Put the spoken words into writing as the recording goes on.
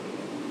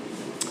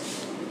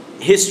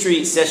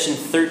History, session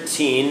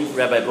 13,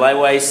 Rabbi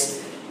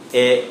Bleiweiss,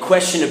 a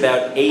question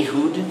about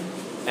Ehud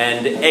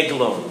and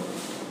Eglon.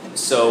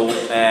 So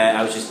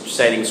I was just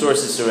citing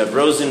sources. So Reb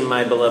Rosen,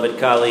 my beloved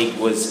colleague,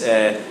 was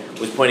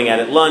pointing out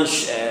at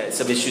lunch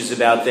some issues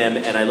about them,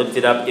 and I looked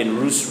it up in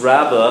Rus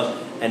Rabbah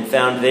and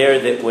found there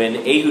that when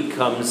Ehud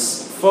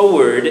comes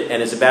forward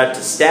and is about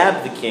to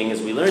stab the king,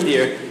 as we learned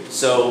here,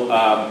 so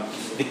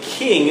the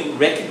king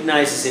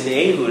recognizes in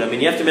Ehud, I mean,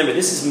 you have to remember,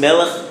 this is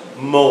Melech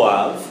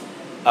Moab.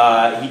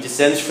 He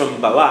descends from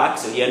Balak,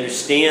 so he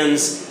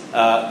understands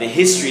the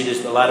history.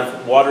 There's a lot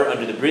of water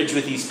under the bridge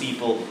with these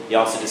people. He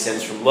also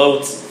descends from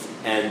Lot,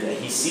 and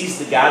he sees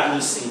the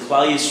Gadlus in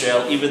Klal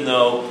Yisrael, even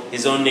though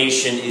his own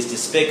nation is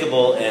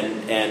despicable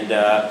and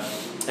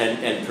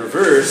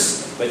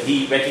perverse, but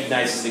he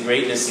recognizes the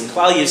greatness in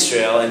Klal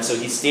Yisrael, and so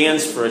he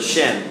stands for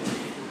Hashem.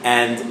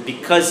 And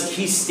because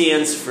he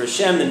stands for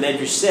Hashem, the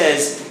Medrash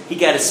says he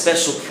got a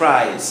special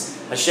prize.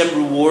 Hashem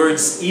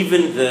rewards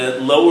even the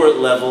lower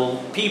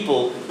level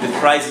people with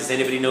prizes.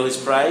 Anybody know his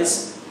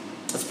prize?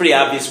 That's a pretty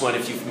obvious one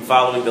if you've been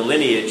following the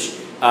lineage.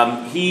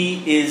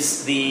 He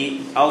is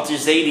the Alter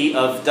Zaidi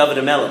of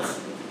David HaMelech.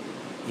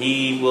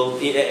 He will,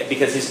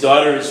 because his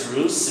daughter is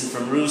Rus, and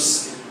from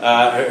Rus,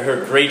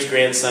 her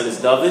great-grandson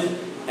is David,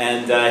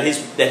 and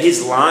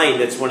his line,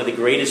 that's one of the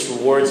greatest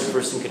rewards a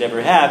person could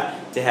ever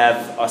have, to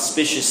have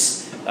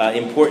auspicious,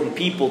 important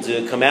people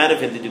to come out of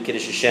him to do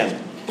Kiddush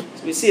Hashem.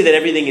 So we see that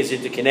everything is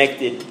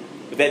interconnected.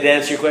 Did that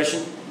answer your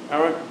question,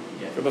 Aaron?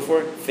 Yeah. From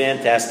before?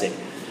 Fantastic.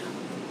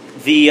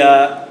 The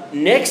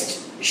next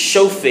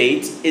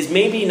shofet is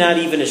maybe not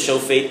even a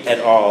shofet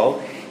at all.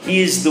 He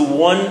is the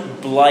one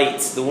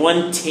blight, the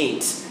one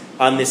taint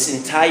on this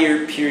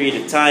entire period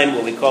of time,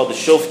 what we call the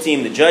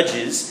shoftim, the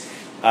judges.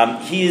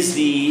 He is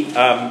the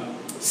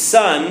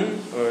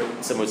son, or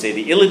some would say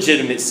the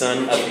illegitimate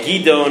son, of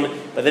Gidon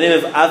by the name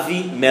of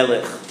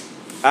Avimelech.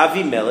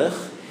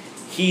 Avimelech.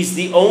 He's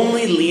the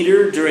only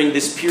leader during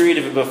this period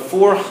of about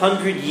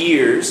 400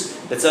 years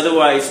that's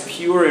otherwise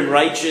pure and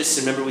righteous.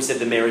 Remember we said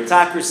the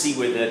meritocracy,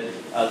 where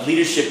the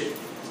leadership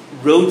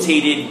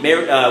rotated,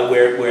 where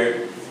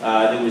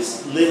there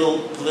was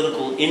little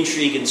political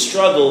intrigue and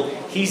struggle.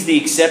 He's the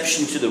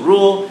exception to the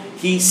rule.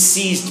 He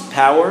seized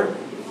power.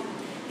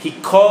 He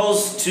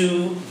calls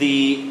to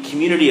the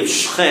community of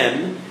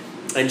Shechem,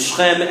 and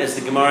Shechem, as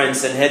the Gemara in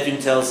Sanhedrin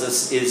tells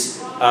us, is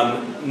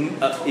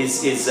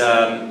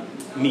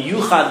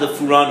Miyuchad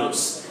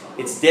lefuranus.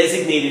 It's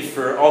designated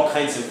for all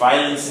kinds of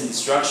violence and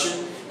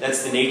destruction.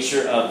 That's the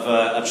nature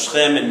of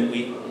Shechem, and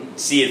we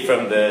see it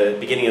from the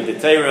beginning of the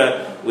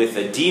Torah with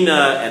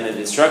Dinah and the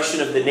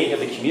destruction of the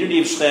community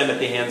of Shechem at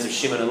the hands of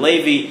Shimon and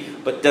Levi,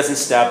 but doesn't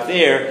stop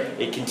there.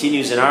 It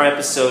continues in our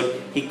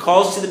episode. He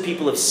calls to the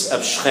people of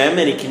Shechem,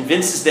 and he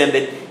convinces them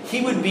that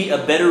he would be a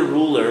better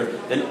ruler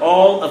than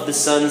all of the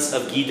sons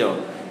of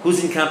Gidon.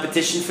 Who's in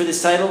competition for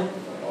this title?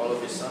 All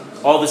of his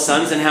sons. All the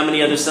sons, and how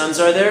many other sons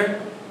are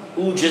there?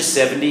 Just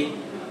 70. You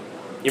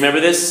remember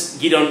this?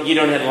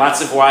 Gidon had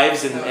lots of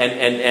wives, and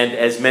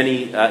as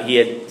many, he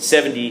had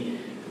 70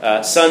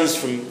 sons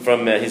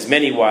from his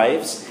many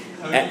wives.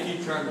 How did you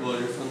keep track of all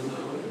your sons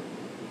that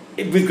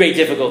way? With great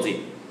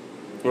difficulty.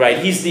 Right,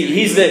 he's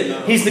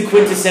the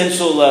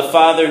quintessential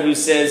father who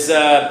says,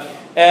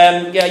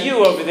 yeah,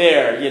 you over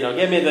there,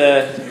 give me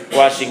the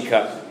washing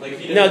cup.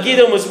 No,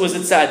 Gidon was a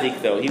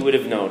tzaddik, though. He would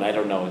have known. I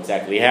don't know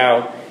exactly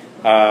how.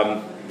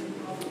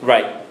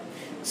 Right.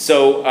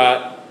 So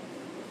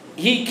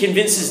he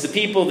convinces the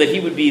people that he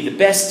would be the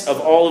best of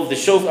all of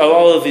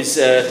his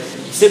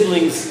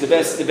siblings, the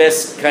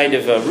best kind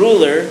of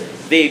ruler.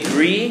 They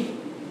agree.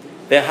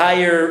 They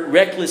hire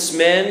reckless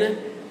men,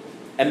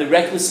 and the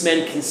reckless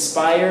men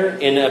conspire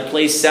in a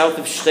place south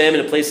of Shechem,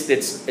 in a place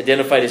that's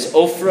identified as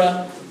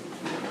Ophrah,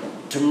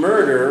 to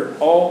murder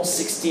all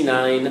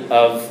 69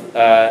 of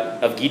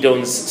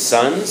Gidon's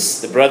sons,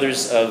 the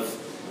brothers of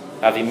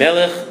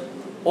Avimelech.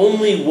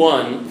 Only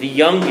one, the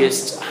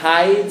youngest,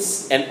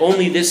 hides, and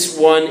only this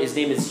one, his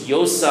name is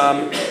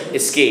Yosam,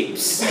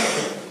 escapes.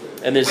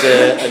 And there's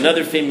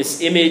another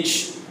famous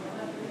image.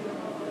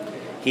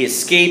 He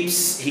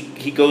escapes.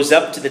 He goes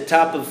up to the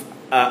top of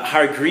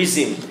Har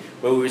Grizim,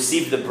 where we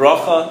received the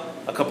bracha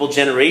a couple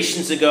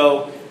generations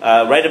ago,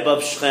 right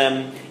above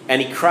Shechem,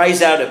 and he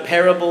cries out a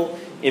parable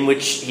in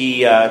which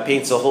he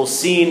paints a whole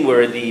scene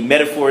where the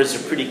metaphors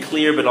are pretty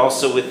clear, but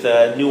also with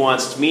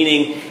nuanced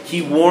meaning.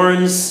 He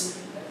warns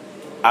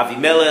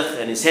Avimelech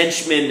and his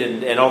henchmen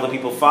and all the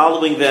people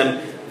following them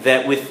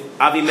that with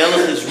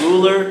Avimelech as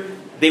ruler,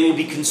 they will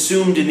be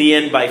consumed in the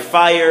end by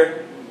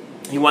fire.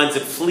 He winds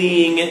up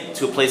fleeing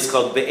to a place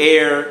called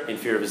Be'er in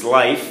fear of his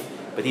life,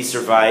 but he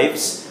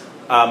survives.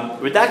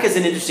 Radak has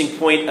an interesting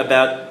point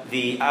about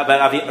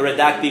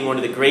Radak being one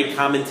of the great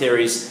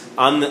commentaries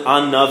on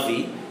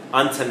Navi,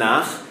 on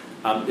Tanakh.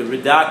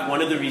 Radak,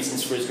 one of the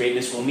reasons for his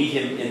greatness, we'll meet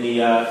him in the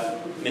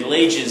Middle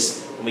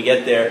Ages when we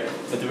get there,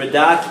 but the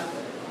Radak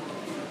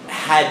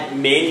had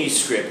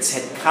manuscripts,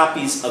 had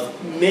copies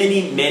of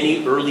many,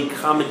 many early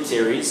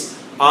commentaries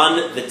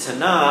on the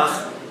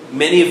Tanakh,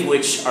 many of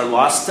which are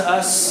lost to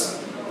us,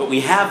 but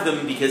we have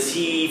them because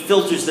he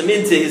filters them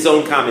into his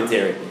own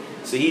commentary.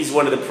 So he's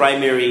one of the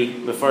primary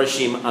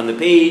Mefarshim on the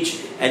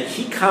page, and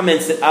he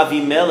comments that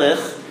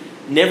Avimelech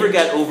never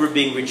got over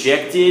being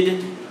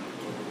rejected,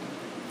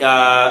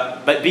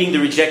 but being the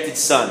rejected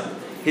son.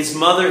 His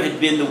mother had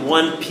been the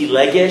one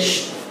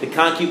Pilegesh, the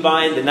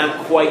concubine, the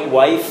not quite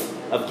wife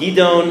of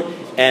Gidon,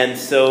 and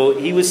so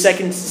he was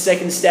second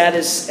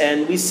status.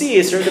 And we see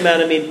a certain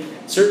amount. I mean,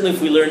 certainly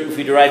if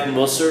we derive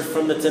Musar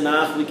from the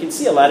Tanakh, we can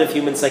see a lot of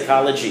human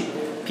psychology.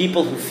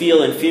 People who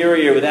feel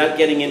inferior without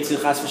getting into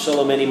chas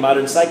v'shalom any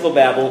modern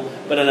psychobabble,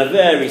 but on a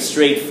very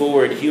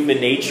straightforward human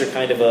nature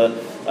kind of a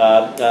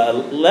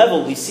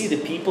level, we see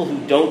that people who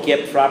don't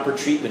get proper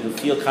treatment, who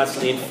feel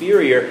constantly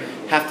inferior,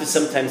 have to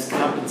sometimes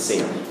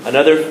compensate.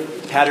 Another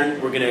pattern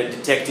we're going to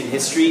detect in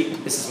history,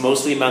 this is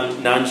mostly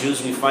among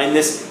non-Jews, we find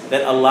this,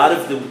 that a lot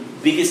of the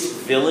biggest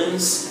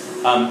villains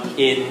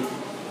in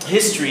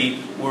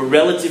history were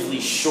relatively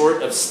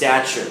short of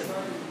stature.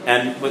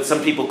 And what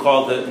some people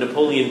call the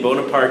Napoleon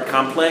Bonaparte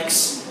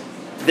complex,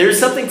 there's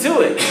something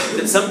to it.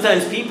 That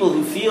sometimes people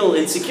who feel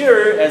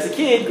insecure as a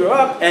kid grow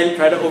up and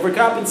try to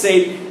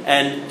overcompensate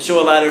and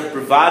show a lot of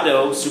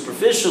bravado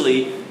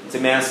superficially to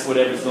mask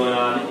whatever's going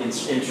on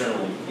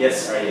internally.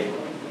 Yes, Arya?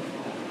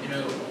 You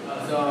know,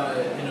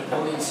 the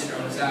Napoleon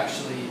syndrome is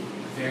actually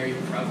very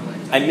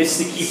prevalent. I missed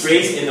the key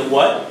phrase. In the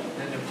what?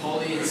 The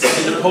Napoleon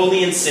syndrome. The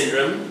Napoleon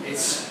syndrome.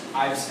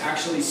 I've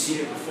actually seen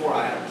it before.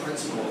 I had a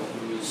principal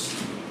who was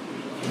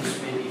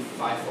maybe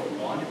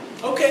 5'1".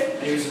 Okay.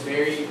 And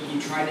he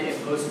tried to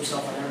impose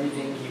himself on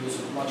everything. He was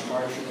much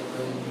harsher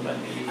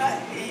than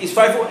really. He's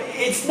 5'1".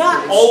 It's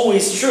not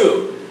always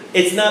true.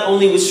 It's not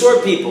only with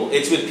short people.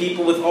 It's with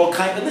people with all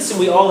kinds. Listen,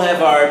 we all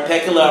have our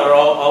pekala or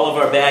all of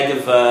our bag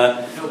of.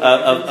 The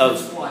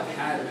principal I've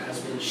had has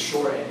been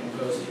short and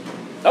imposing.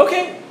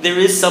 Okay, there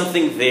is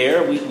something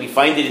there. We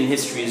find it in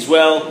history as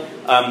well.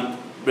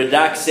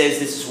 Radak says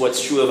this is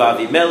what's true of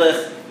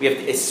Avimelech. We have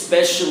to,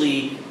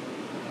 especially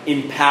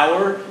in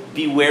power,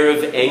 beware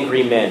of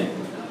angry men.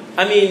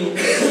 I mean,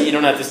 you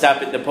don't have to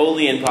stop at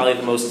Napoleon, probably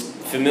the most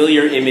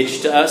familiar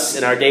image to us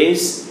in our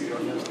days,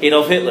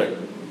 Adolf Hitler.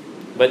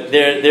 But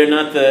they're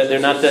not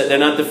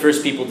the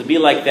first people to be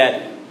like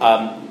that.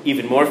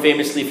 Even more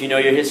famously, if you know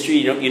your history,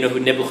 you know who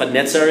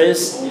Nebuchadnezzar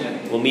is.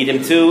 We'll meet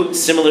him too.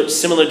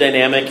 Similar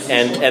dynamic,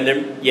 and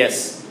they're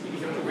yes.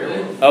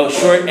 Oh,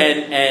 short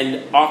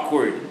and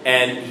awkward,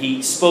 and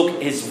he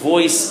spoke. His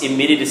voice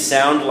emitted a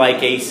sound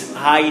like a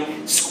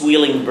high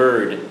squealing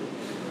bird.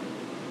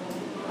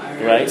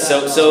 Right,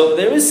 so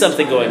there is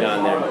something going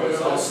on there.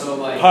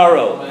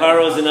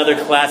 Paro is another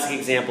classic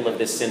example of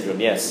this syndrome.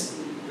 Yes.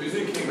 The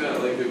reason it came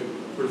out like the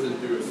person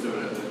threw a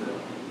stone at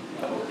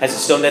them. Has a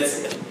stone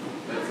that's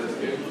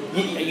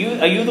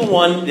Are you the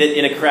one that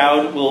in a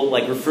crowd will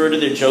like refer to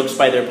their jokes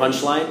by their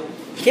punchline?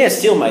 You can't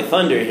steal my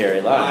thunder here,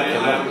 Elon.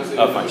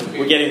 Oh, fine.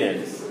 We're getting there.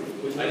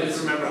 I just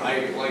remember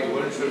I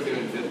won a trophy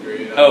in 5th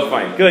grade. Oh,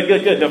 fine.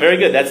 Good. No, very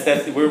good. That's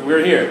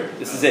we're here.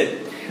 This is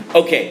it.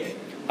 Okay.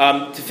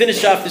 To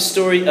finish off the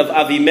story of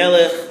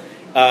Avimelech,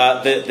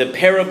 the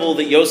parable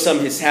that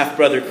Yosam, his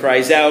half-brother,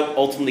 cries out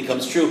ultimately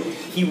comes true.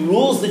 He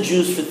rules the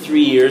Jews for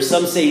 3 years.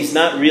 Some say he's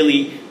not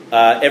really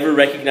ever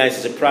recognized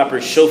as a proper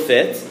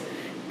shofet.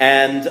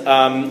 And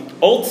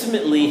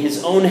ultimately,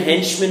 his own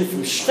henchmen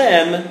from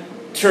Shechem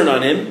turn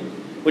on him,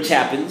 which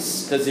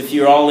happens, because if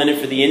you're all in it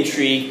for the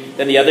intrigue,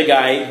 then the other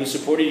guy who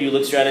supported you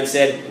looks around and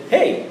said,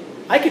 hey,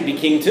 I could be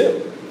king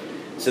too.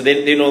 So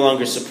they no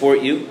longer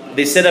support you.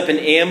 They set up an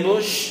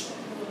ambush.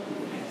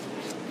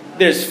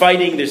 There's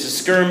fighting, there's a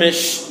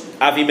skirmish.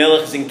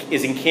 Avimelech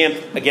is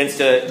encamped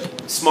against a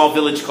small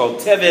village called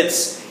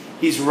Tevetz.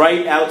 He's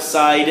right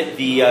outside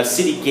the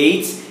city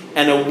gate,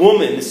 and a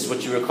woman, this is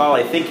what you recall,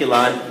 I think,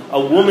 Ilan, a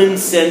woman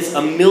sends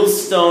a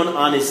millstone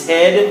on his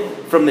head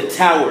from the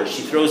tower.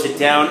 She throws it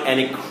down, and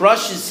it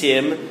crushes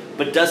him,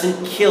 but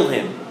doesn't kill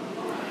him.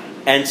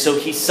 And so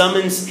he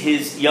summons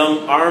his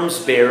young arms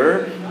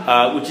bearer,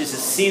 which is a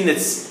scene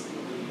that's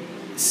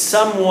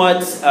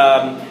somewhat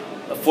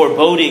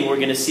foreboding. We're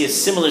going to see a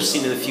similar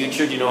scene in the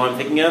future. Do you know who I'm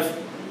thinking of?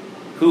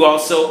 Who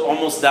also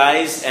almost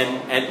dies,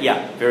 and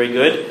yeah, very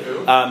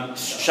good.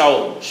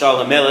 Shaul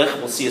HaMelech.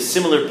 We'll see a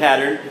similar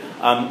pattern.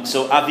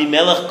 So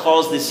Avimelech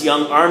calls this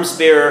young arms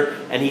bearer,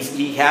 and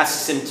he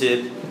asks him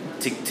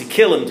to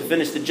kill him, to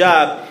finish the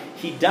job.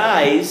 He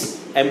dies,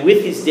 and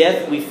with his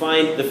death, we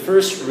find the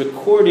first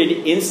recorded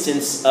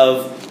instance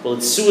of, well,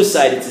 it's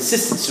suicide, it's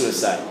assisted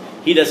suicide.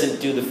 He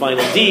doesn't do the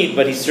final deed,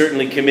 but he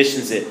certainly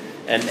commissions it,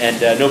 and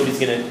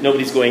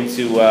nobody's going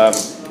to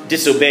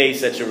disobey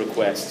such a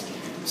request.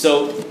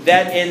 So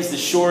that ends the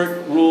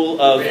short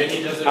rule of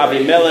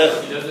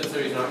Avimelech. He doesn't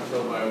say he's not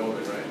killed by a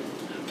woman, right?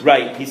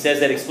 Right. He says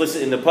that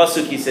explicitly in the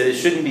pasuk. He said it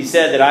shouldn't be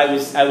said that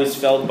I was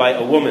felled by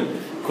a woman.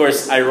 Of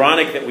course,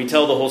 ironic that we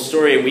tell the whole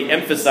story and we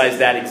emphasize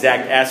that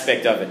exact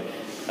aspect of it.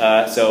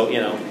 So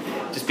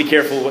just be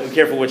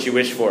careful what you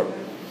wish for.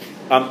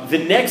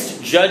 The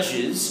next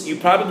judges you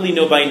probably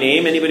know by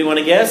name. Anybody want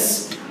to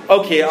guess?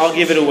 Okay, I'll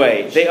give it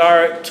away. They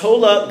are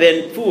Tola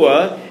ben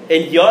Pua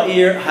and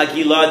Yair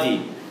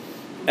Hagiladi.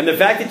 And the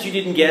fact that you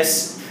didn't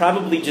guess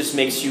probably just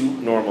makes you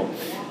normal.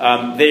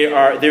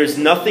 There's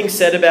nothing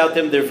said about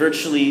them.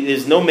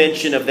 There's no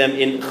mention of them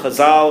in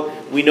Chazal.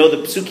 We know the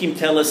Psukim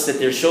tell us that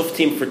they're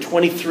Shoftim for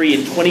 23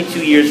 and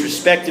 22 years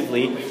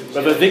respectively.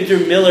 Rabbi Victor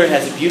Miller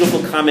has a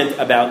beautiful comment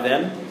about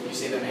them. Can you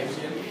say their names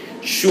again?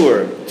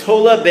 Sure.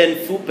 Tola ben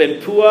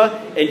Pua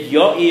and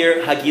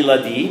Yair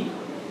Hagiladi.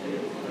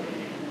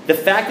 The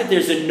fact that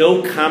there's a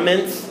no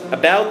comment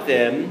about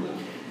them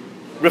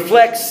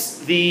reflects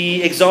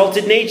the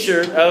exalted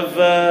nature of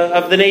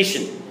the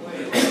nation.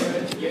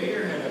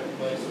 Yair had a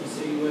place. You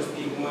say he was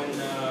the one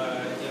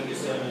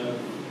youngest son of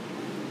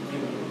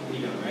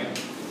Leon, right?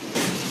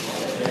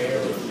 Yair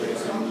was the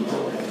youngest son of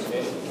Leon.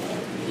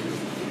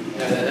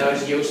 That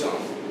was Yosam.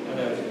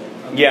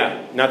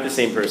 Yeah, not the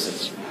same person.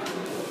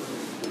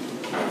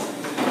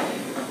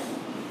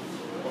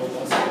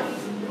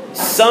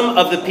 Some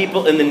of the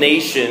people in the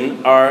nation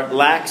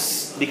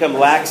become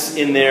lax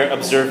in their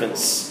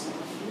observance.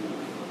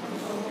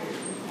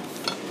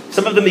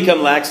 Some of them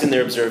become lax in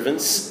their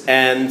observance,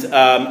 and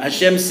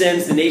Hashem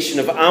sends the nation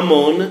of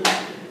Ammon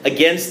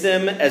against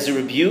them as a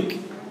rebuke.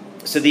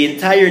 So the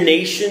entire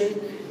nation,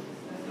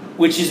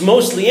 which is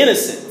mostly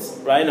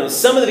innocent, right? Now,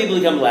 some of the people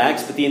become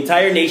lax, but the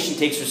entire nation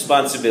takes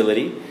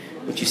responsibility,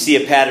 which you see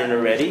a pattern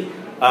already.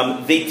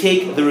 They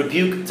take the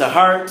rebuke to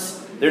heart.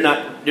 They're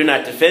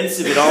not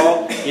defensive at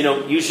all.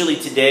 Usually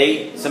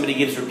today somebody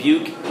gives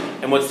rebuke,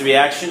 and what's the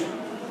reaction?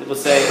 People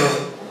say,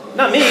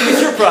 "Not me.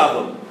 It's your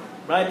problem."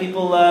 Right?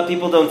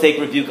 People don't take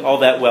rebuke all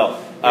that well.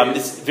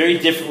 It's very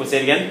different. What's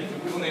that again?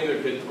 People name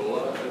their kid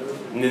Tola.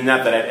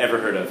 Not that I've ever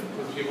heard of.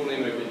 Because people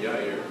name their kid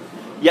Yair.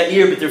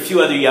 Yair, but there are a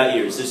few other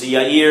Yairs. There's a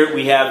Yair.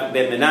 We have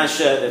Ben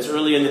Menashe. That's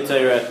earlier in the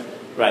Torah.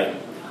 Right.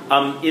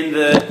 In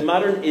the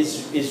modern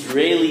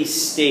Israeli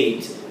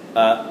state,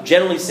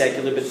 generally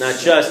secular, but not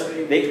just,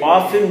 they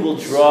often will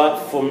draw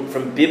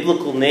from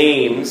biblical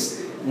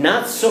names,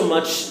 not so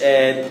much,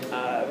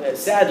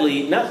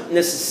 sadly, not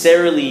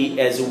necessarily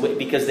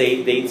because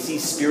they see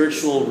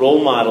spiritual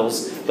role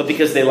models, but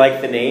because they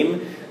like the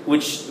name,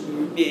 which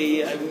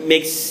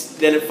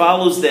then it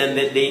follows then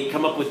that they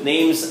come up with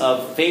names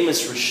of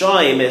famous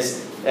Rishaim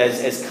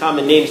as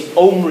common names.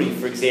 Omri,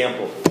 for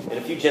example. In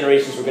a few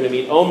generations we're going to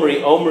meet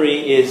Omri.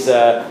 Omri is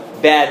a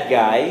bad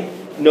guy,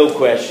 no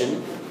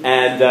question.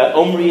 And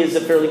Omri is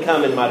a fairly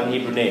common modern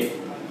Hebrew name.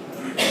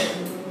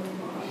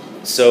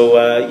 So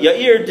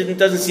Yair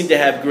doesn't seem to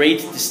have great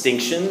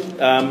distinction,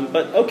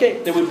 but okay,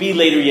 there would be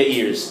later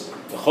Yairs.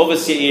 The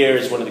Chovas Yair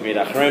is one of the great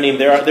Achronim.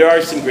 There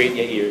are some great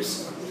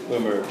Yairs who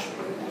emerge.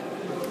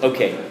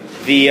 Okay,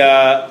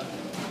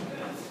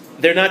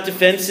 they're not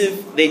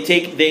defensive.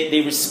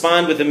 They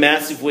respond with a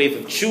massive wave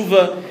of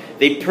tshuva.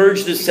 They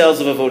purge themselves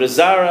of avodah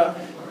zarah,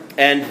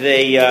 and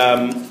they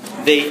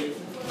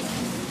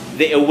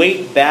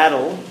await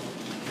battle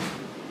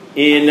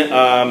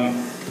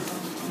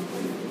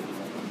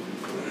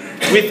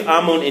with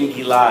Ammon and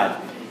Gilad.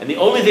 And the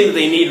only thing that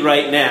they need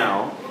right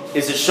now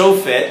is a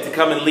shofet to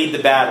come and lead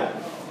the battle.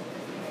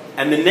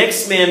 And the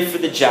next man for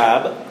the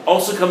job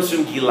also comes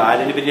from Gilad.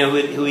 Anybody know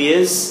who he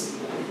is?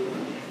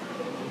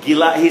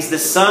 Gilad. He's the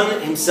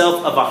son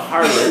himself of a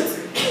harlot.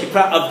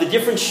 Of the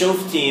different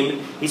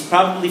shoftim, he's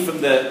probably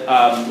from the,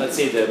 let's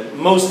say, the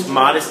most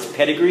modest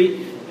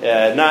pedigree.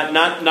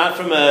 Not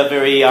from a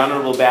very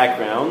honorable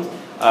background.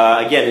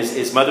 Again,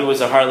 his mother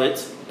was a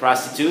harlot,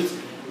 prostitute.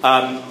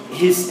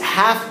 His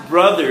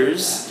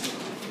half-brothers,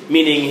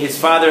 meaning his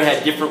father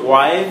had different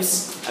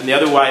wives, and the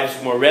other wives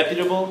were more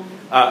reputable.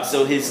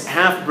 So his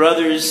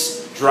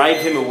half-brothers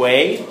drive him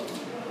away.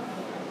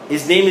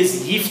 His name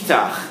is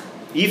Yiftach.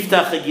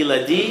 Yiftach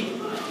HaGiladi.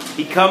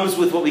 He comes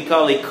with what we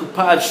call a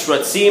kupad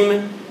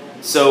shratzim,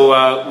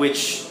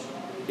 which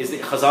is the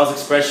Chazal's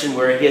expression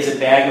where he has a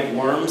bag of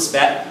worms,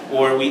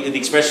 the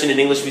expression in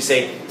English we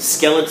say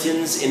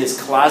skeletons in his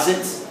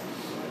closet.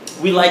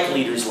 We like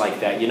leaders like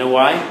that. You know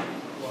why?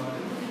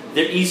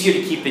 They're easier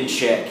to keep in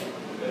check.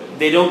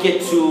 They don't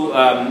get too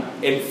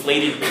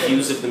inflated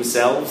views of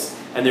themselves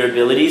and their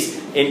abilities.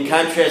 In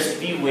contrast,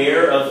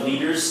 beware of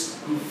leaders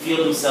who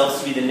feel themselves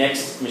to be the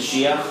next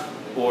Mashiach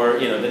or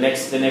the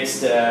next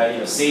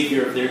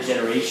savior of their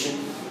generation.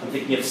 I'm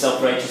thinking of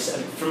self-righteous.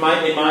 In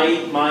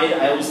my mind,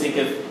 I always think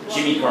of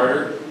Jimmy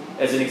Carter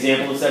as an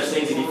example of such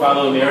things. If you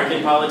follow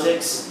American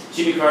politics,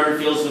 Jimmy Carter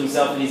feels with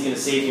himself that he's going to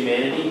save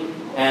humanity,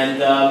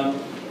 and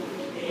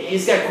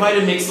he's got quite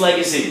a mixed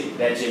legacy,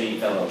 that Jimmy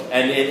fellow,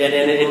 and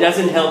it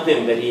doesn't help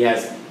him that he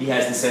has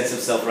the sense of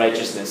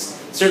self-righteousness.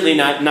 Certainly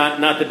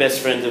not the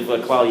best friend of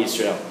Klal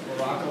Yisrael.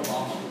 Barack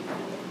Obama.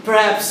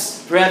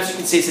 Perhaps you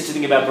can say such a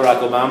thing about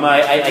Barack Obama.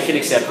 I can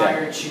accept that.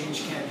 Entire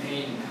change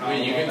campaign.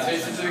 You can say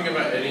such a thing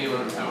about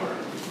anyone in power.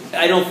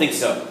 I don't think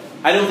so.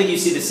 I don't think you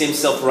see the same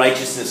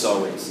self-righteousness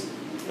always.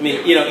 I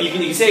mean, you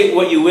can say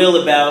what you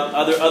will about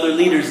other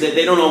leaders, that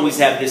they don't always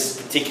have this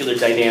particular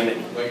dynamic.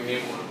 Like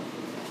name one.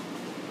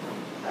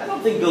 I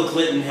don't think Bill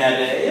Clinton had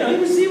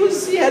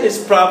he had his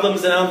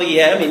problems, and I don't think he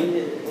had. I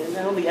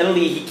don't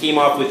think he came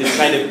off with this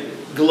kind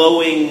of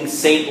glowing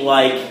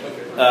saint-like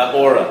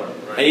aura.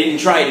 Right. I didn't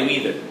try to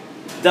either.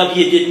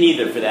 W didn't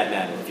either, for that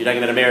matter, if you're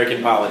talking about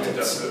American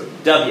politics.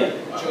 W.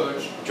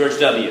 George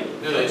W.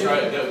 No,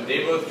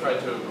 they both tried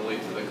to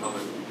relate to the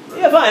comic.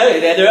 Yeah, fine. Okay.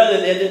 They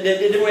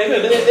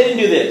didn't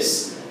do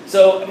this.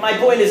 So my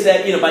point is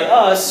that, by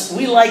us,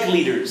 we like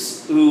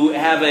leaders who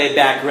have a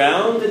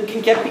background and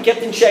can be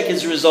kept in check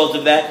as a result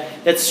of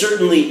that. That's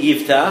certainly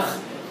Yiftach.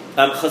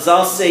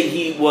 Chazal say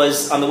he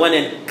was, on the one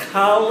hand,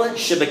 Kal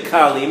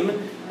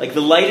Shebekalim, like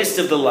the lightest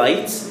of the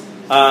light.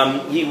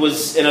 He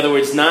was, in other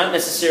words, not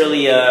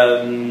necessarily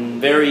a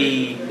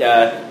very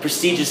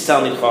prestigious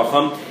Talmid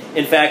Chacham.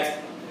 In fact,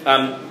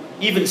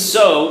 even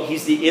so,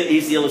 he's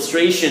the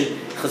illustration.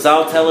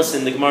 Chazal tell us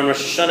in the Gemara in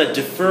Rosh Hashanah,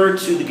 defer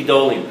to the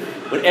Gedolim.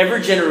 Whatever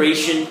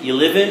generation you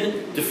live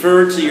in,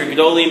 defer to your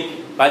Gedolim.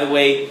 By the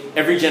way,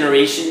 every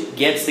generation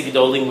gets the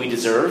Gedolim we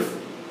deserve.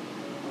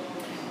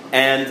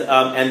 And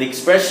the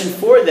expression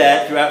for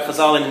that throughout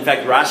Chazal, and in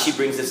fact Rashi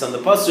brings this on the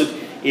Pasuk,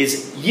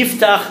 is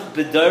Yiftach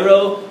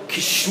B'Dairo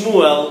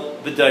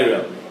Kishmuel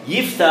B'Dairo.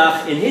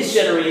 Yiftach in his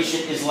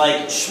generation is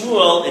like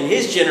Shmuel in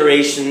his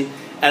generation,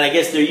 and I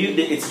guess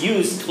it's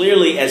used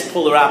clearly as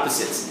polar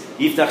opposites.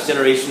 Yiftach's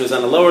generation was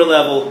on a lower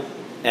level,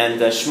 and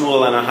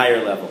Shmuel on a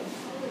higher level.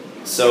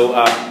 So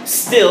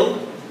still,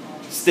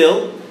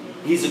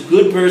 he's a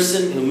good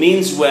person who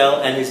means well,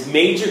 and his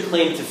major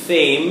claim to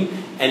fame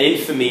and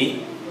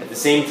infamy at the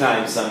same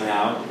time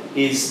somehow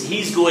is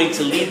he's going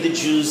to lead the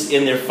Jews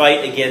in their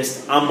fight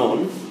against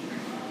Ammon,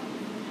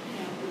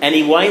 and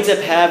he winds up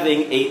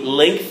having a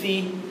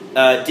lengthy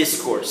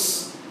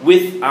discourse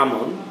with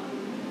Ammon.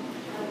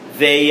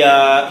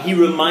 He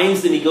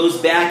reminds them, he goes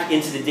back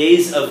into the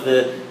days of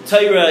the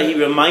Torah, he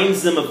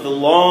reminds them of the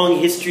long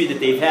history that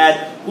they've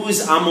had.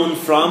 Who's Ammon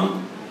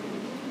from?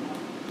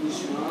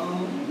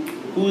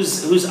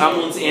 Who's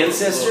Ammon's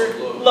ancestor?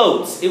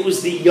 Lot. It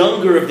was the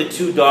younger of the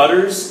two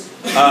daughters,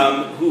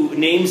 who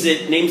names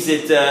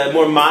it a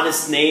more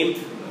modest name,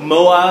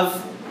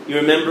 Moab. You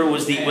remember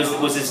was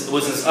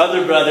his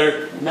other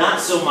brother, not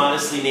so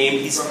modestly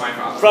named. He's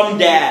from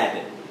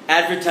Dad,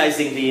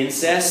 advertising the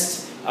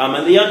incest.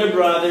 And the younger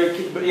daughter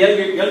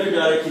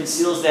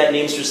conceals that,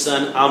 names her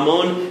son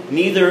Ammon.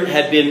 Neither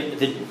had been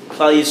the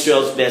Klal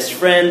Yisrael's best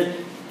friend,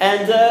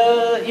 and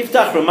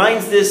Yiftach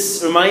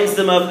reminds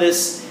them of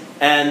this.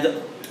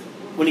 And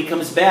when he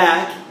comes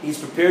back, he's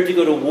prepared to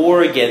go to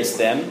war against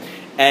them,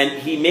 and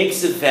he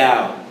makes a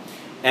vow.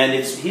 And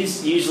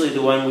he's usually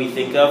the one we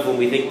think of when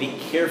we think, be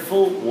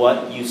careful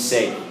what you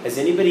say. Has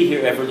anybody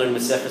here ever learned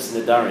Maseches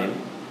Nedarim?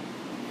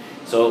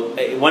 So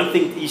one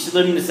thing, you should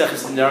learn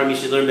Maseches Nedarim, you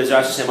should learn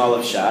Bezras Hashem all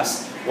of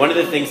Shas. One of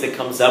the things that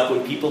comes up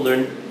when people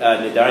learn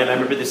Nedarim, I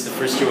remember this the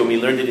first year when we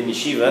learned it in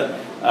Yeshiva,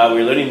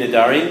 we were learning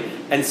Nedarim,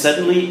 and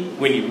suddenly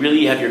when you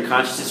really have your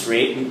consciousness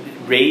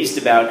raised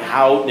about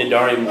how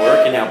Nedarim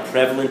work and how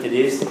prevalent it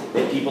is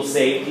that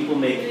people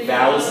make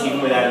vows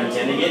even without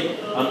intending it,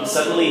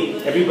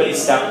 suddenly everybody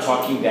stopped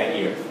talking that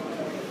year.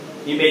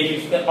 It made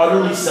you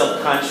utterly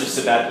self-conscious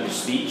about your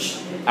speech.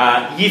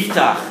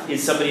 Yiftach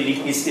is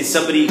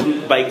somebody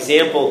who, by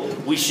example,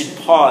 we should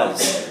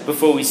pause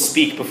before we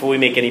speak, before we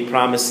make any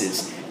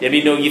promises.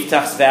 Anybody know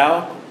Yiftach's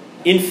vow?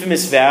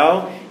 Infamous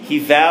vow. He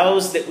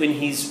vows that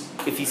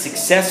if he's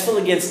successful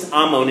against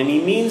Ammon, and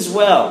he means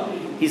well,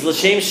 he's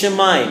L'Shem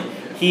Shemaim,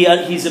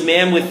 he's a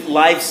man with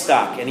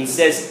livestock, and he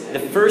says, the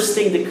first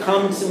thing to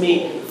come to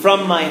me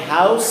from my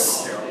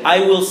house,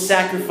 I will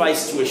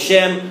sacrifice to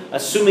Hashem,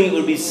 assuming it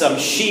would be some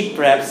sheep,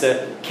 perhaps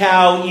a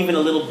cow, even a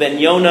little Bnei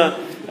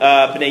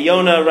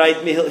Yonah, right?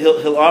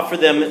 He'll offer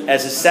them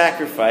as a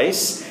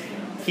sacrifice.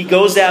 He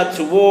goes out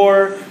to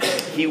war,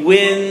 he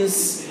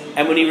wins,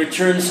 and when he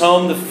returns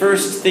home, the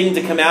first thing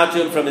to come out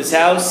to him from his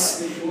house,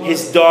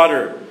 his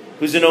daughter,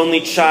 who's an only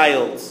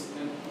child.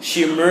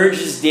 She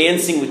emerges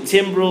dancing with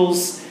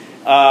timbrels,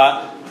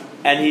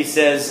 and he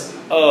says,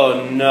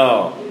 oh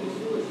no.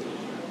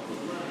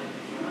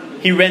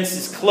 He rents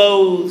his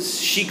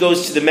clothes. She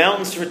goes to the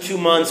mountains for 2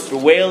 months,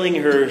 bewailing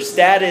her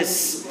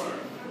status.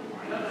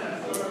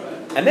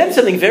 And then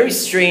something very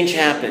strange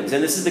happens.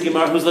 And this is the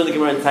Gemara. Who's learned the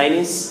Gemara in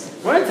Tainis?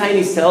 Gemara in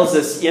Tainis tells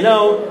us,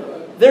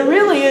 there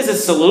really is a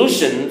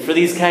solution for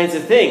these kinds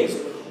of things.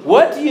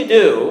 What do you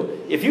do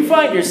if you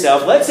find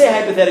yourself, let's say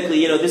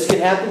hypothetically, this could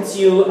happen to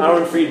you,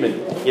 Aaron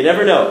Friedman. You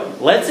never know.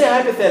 Let's say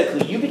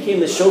hypothetically, you became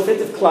the shofet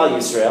of Klal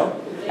Yisrael,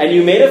 and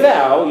you made a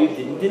vow you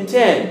didn't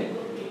intend.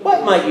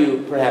 What might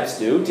you perhaps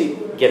do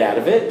to get out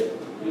of it?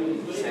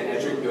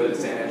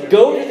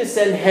 Go to the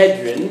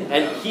Sanhedrin,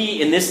 and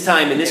he, in this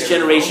time, in this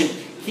generation,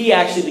 he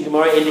actually, the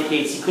Gemara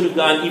indicates, he could have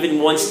gone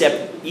even one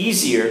step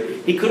easier.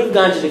 He could have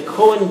gone to the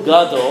Kohen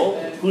Gadol.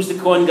 Who's the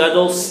Kohen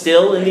Gadol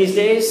still in these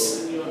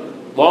days?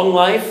 Long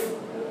life?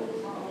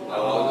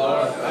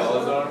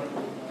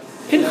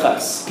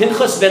 Pinchas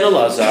ben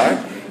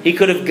Elazar. He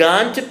could have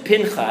gone to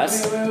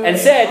Pinchas and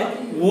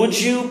said, would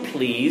you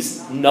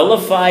please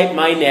nullify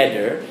my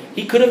neder?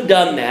 He could have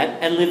done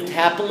that and lived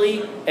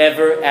happily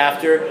ever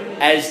after,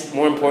 as,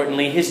 more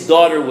importantly, his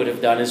daughter would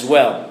have done as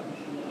well.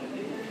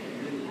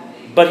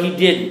 But he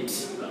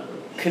didn't.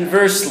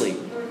 Conversely,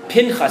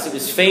 Pinchas, it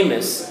was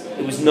famous,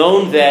 it was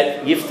known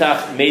that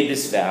Yiftach made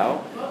this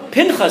vow.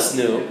 Pinchas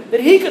knew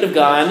that he could have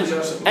gone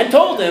and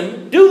told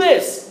him, do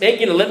this.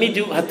 Let me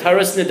do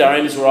Hataras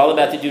Nadarim, as we're all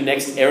about to do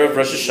next Erev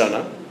Rosh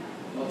Hashanah.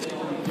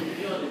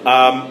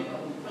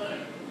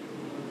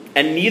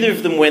 And neither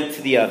of them went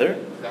to the other.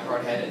 They're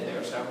hard-headed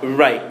there, so.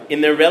 Right.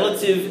 In their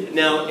relative,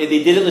 now,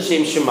 they did it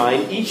L'Shem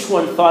Shemayim. Each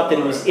one thought that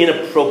it was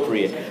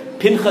inappropriate.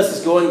 Pinchas,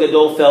 as Goren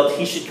Gadol, felt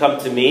he should come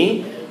to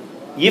me.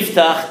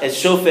 Yiftach, as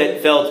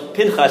Shofet, felt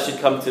Pinchas should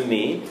come to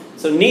me.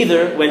 So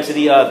neither went to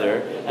the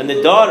other. And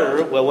the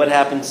daughter, well, what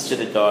happens to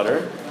the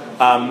daughter?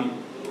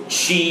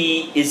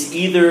 She is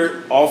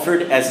either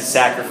offered as a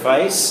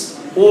sacrifice,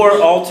 or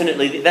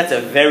alternately, that's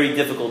a very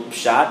difficult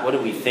shot. What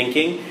are we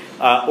thinking?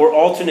 Or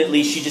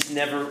alternately, she just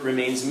never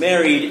remains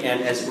married,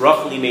 and as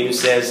Rachel Imenu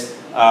says,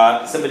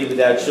 somebody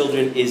without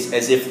children is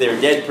as if they're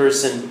a dead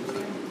person.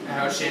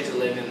 How is she to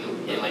live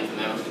in like the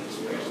mountains?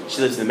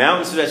 She lives in the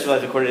mountains for the rest of her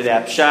life, according to the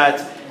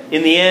Apshat.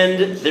 In the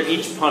end, they're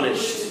each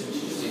punished.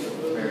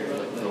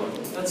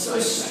 That's so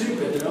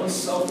stupid. Their own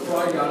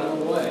self-pride got in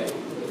the way.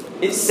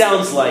 It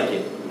sounds like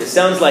it. It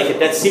sounds like it.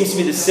 That seems to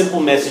be the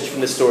simple message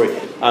from the story.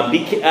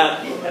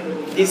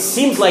 It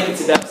seems like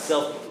it's about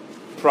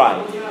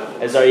self-pride,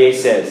 as Aryeh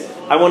says.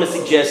 I want to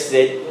suggest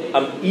that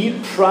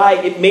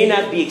pride, it may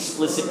not be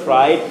explicit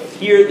pride.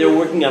 Here, they're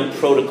working on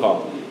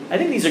protocol. I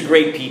think these are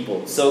great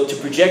people. So to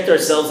project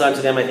ourselves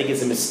onto them, I think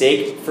is a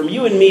mistake. From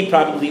you and me,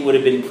 probably it would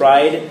have been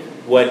pride,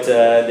 what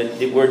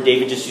the word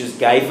David just used,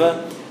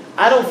 gaiva.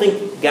 I don't think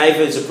gaiva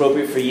is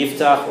appropriate for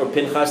Yiftach or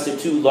Pinchas. They're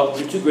two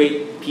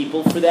great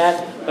people for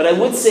that. But I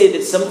would say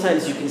that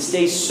sometimes you can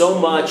stay so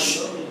much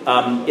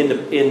in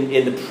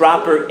the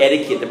proper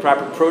etiquette, the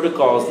proper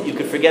protocols, that you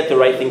could forget the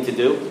right thing to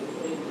do.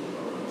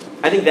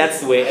 I think that's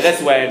the way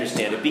I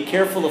understand it. Be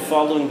careful of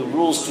following the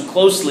rules too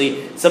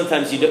closely.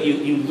 Sometimes you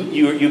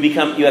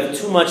have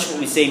too much, what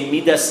we say,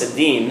 midas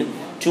adin,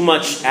 too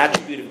much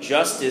attribute of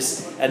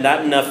justice, and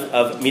not enough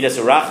of midas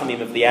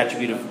arachamim, of the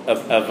attribute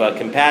of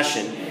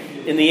compassion.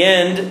 In the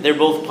end, they're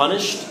both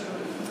punished.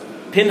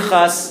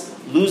 Pinchas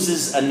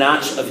loses a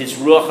notch of his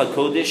ruach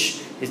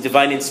hakodesh, his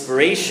divine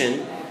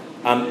inspiration,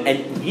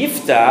 and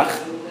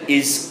Yiftach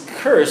is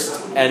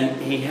cursed,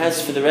 and he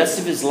has for the rest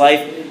of his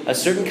life a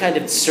certain kind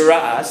of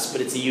tsara'as, but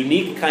it's a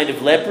unique kind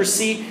of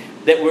leprosy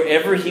that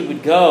wherever he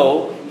would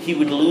go, he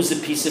would lose a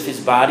piece of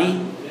his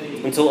body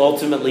until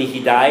ultimately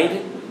he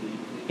died.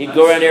 He'd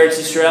go around Eretz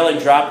Yisrael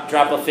and drop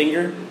a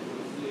finger.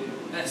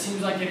 That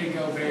seems like it would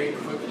go very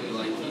quickly,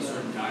 like he sort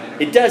of died.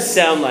 It does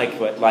sound like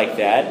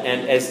that,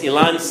 and as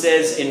Ilan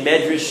says in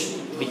Medrash,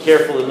 be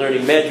careful in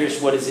learning Medrash,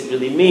 what does it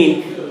really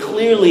mean?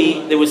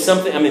 Clearly, there was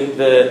something,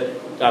 the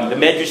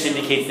Medrash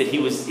indicates that he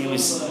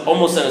was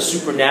almost on a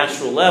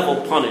supernatural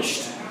level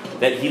punished,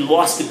 that he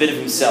lost a bit of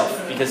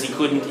himself because he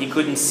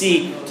couldn't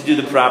see to do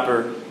the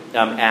proper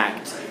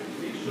act.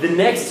 The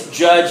next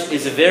judge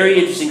is a very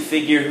interesting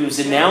figure who's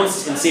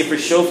announced in Sefer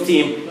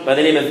Shoftim by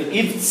the name of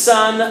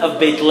Ivtsan of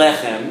Beit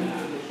Lechem,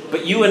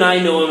 but you and I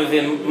know of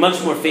him much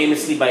more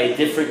famously by a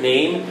different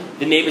name.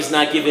 The name is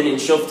not given in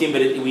Shoftim,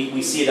 but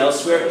we see it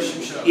elsewhere.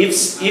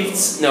 Ivtsan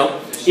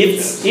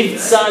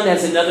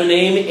has another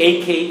name,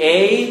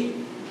 a.k.a.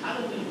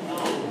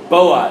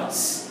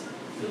 Boaz.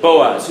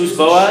 Boaz. Who's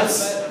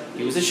Boaz?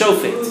 He was a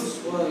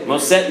shofet,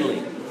 most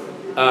certainly.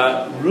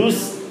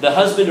 Ruth, the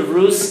husband of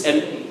Ruth,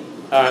 and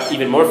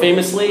even more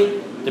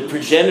famously, the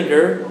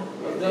progenitor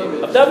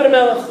of David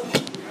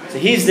HaMelech. So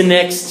he's the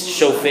next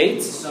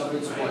shofet.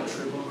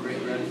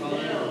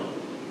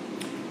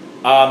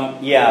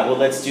 Well,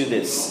 let's do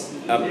this.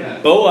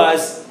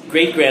 Boaz,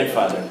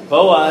 great-grandfather.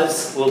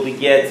 Boaz will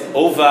beget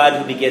Ovad,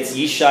 who begets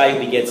Yishai,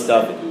 who begets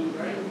David.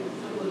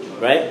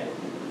 Right?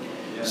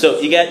 So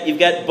you've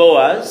got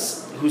Boaz,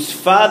 whose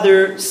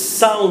father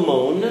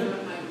Salmon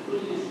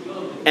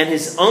and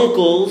his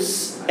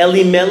uncles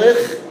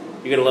Elimelech.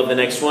 You're going to love the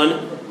next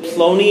one.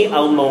 Ploni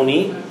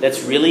Almoni.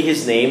 That's really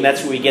his name.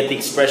 That's where we get the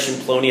expression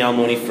Ploni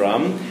Almoni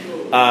from.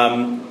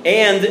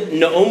 And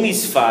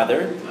Naomi's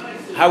father.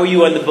 How are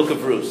you on the Book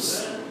of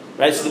Ruth?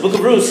 Right. So the Book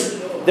of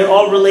Ruth, they're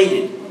all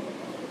related.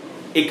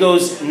 It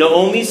goes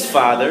Naomi's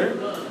father,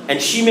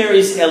 and she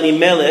marries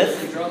Elimelech.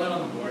 Can you draw that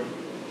on the board?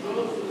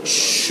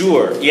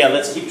 Sure. Yeah,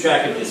 let's keep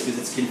track of this because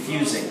it's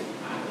confusing.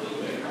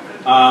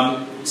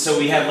 So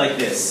we have like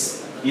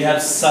this. You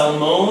have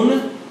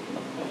Salmon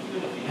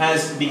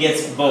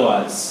begets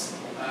Boaz.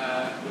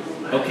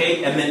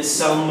 Okay, and then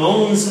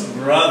Salmon's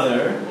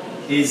brother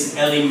is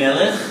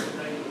Elimelech.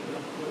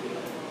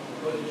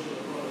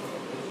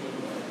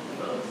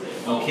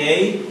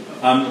 Okay,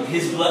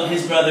 his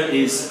brother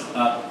is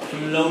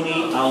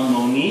Ploni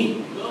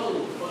Almoni.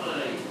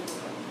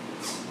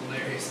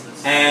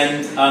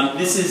 And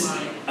this is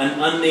an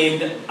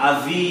unnamed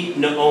Avi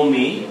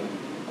Naomi,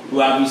 who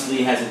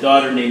obviously has a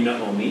daughter named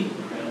Naomi,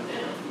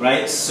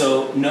 right?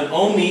 So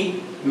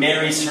Naomi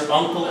marries her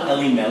uncle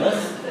Elimelech,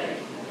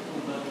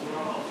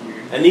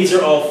 and these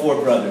are all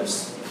four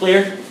brothers.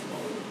 Clear?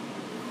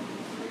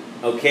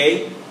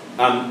 Okay.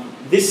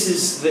 This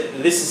is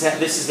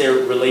their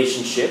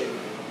relationship.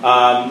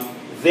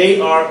 They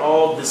are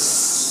all the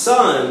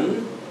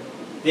sons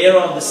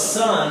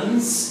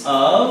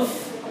of.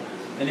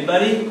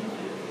 Anybody?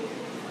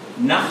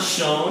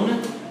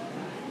 Nachshon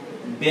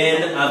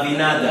ben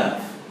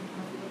Avinadav.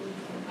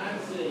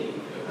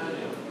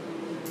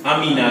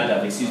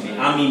 Aminadav, excuse me.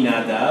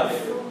 Aminadav.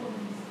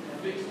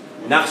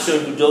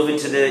 Nachshon, who dove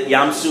into the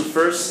Yamsu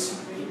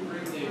first.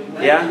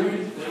 Yeah?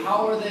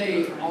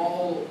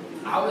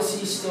 How is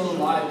he still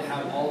alive to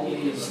have all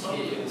these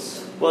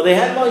kids? Well, they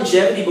had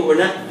longevity, but we're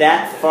not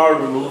that far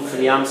removed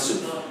from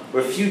Yamsu. We're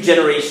a few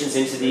generations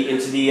into the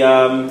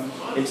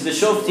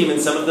Shoftim,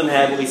 and some of them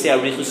had what we say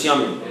Arichus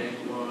Yamim.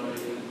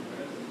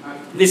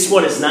 This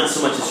one is not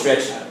so much a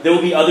stretch. There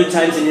will be other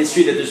times in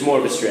history that there's more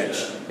of a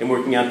stretch in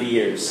working out the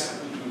years.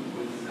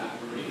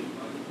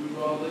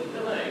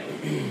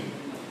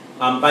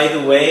 By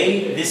the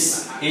way,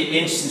 this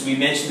instance, we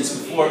mentioned this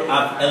before,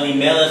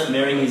 Elimelech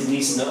marrying his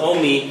niece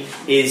Naomi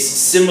is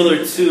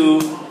similar to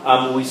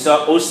we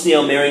saw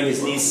Osniel marrying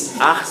his niece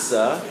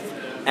Achsa,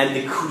 and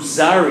the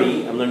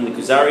Kuzari, I'm learning the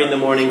Kuzari in the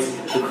mornings,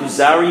 the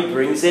Kuzari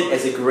brings it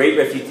as a great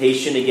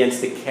refutation against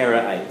the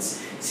Karaites.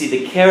 See,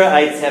 the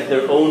Karaites have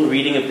their own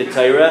reading of the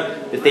Torah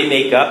that they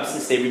make up.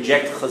 Since they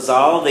reject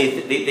Chazal,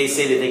 they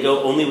say that they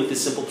go only with the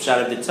simple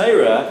pshat of the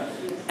Torah.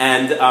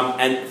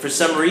 And for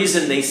some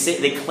reason they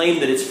claim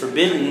that it's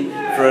forbidden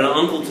for an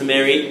uncle to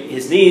marry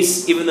his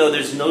niece, even though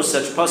there's no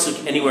such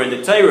pasuk anywhere in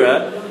the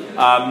Torah.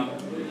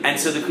 And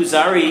so the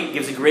Kuzari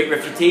gives a great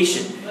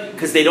refutation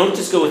because they don't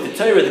just go with the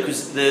Torah. The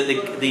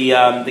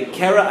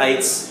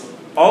Karaites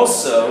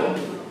also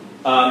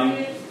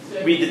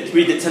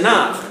read the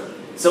Tanakh.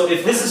 So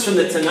if this is from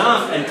the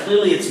Tanakh and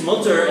clearly it's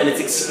mutter and it's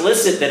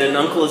explicit that an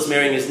uncle is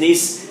marrying his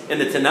niece in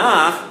the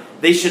Tanakh,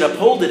 they should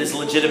uphold it as a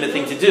legitimate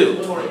thing to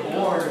do.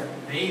 Or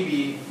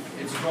maybe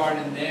it's brought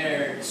in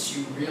there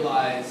so you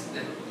realize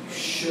that you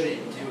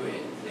shouldn't do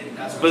it. And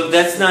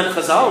that's not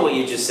Chazal, what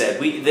you just said.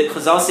 The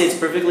Chazal say it's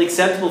perfectly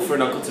acceptable for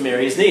an uncle to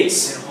marry his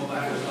niece.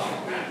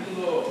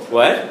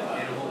 What?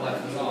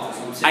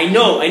 I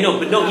know,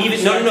 but no.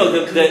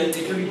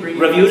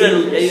 Rav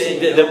Yehuda,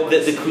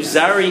 the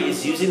Kuzari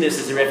is using this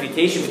as a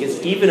refutation because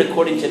even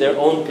according to their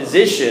own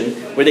position,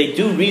 where they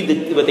do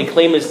read what they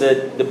claim is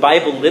the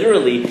Bible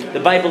literally, the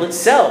Bible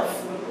itself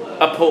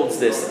upholds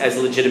this as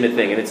a legitimate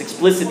thing, and it's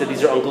explicit that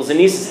these are uncles and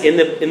nieces in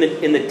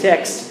the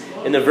text,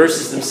 in the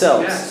verses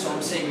themselves. Yeah, so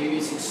I'm saying maybe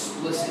it's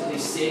explicitly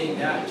stating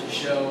that to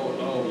show,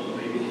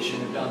 maybe they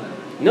shouldn't have done that.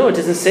 No, it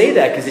doesn't say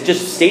that because it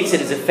just states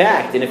it as a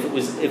fact, and if it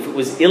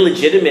was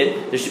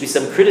illegitimate, there should be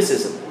some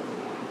criticism.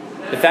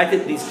 The fact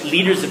that these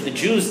leaders of the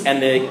Jews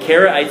and the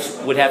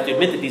Karaites would have to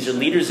admit that these are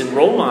leaders and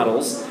role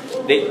models,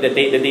 that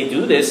they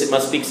do this, it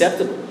must be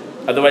acceptable.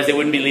 Otherwise, they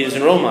wouldn't be leaders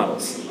and role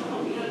models.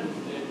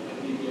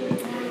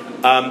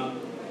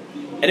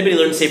 Anybody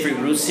learn Sefer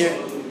Rus here?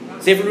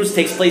 Sefer Rus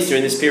takes place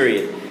during this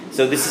period.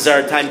 So this is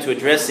our time to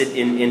address it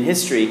in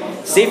history.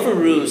 Sefer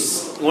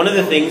Rus, one of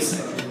the things...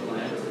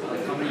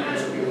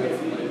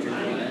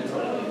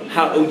 you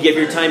have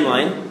your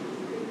timeline?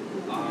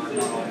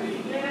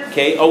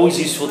 Okay, always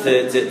useful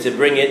to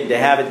bring it, to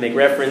have it, to make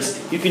reference.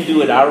 You can do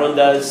what Aaron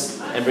does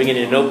and bring it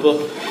in a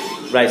notebook.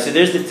 Right, so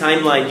there's the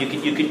timeline. You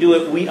can do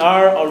it. We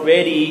are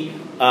already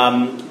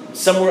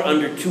somewhere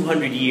under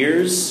 200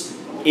 years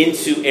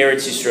into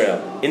Eretz Yisrael,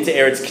 into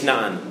Eretz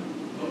Canaan.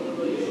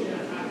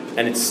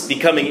 And it's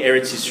becoming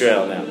Eretz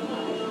Yisrael now.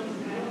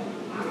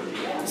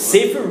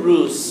 Sefer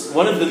Rus,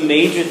 one of the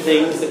major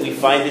things that we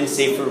find in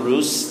Sefer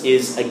Rus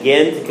is,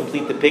 again, to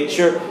complete the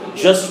picture,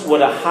 just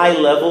what a high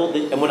level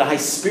and what a high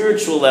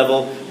spiritual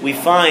level we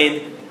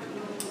find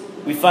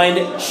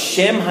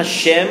Shem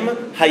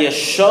Hashem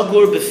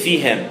Hayashagur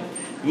Befihem,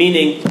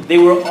 meaning they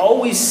were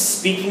always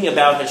speaking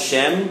about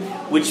Hashem,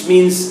 which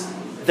means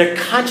their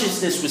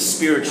consciousness was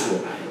spiritual.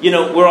 You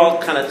know, we're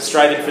all kind of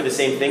striving for the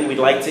same thing. We'd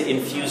like to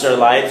infuse our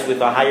lives with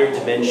a higher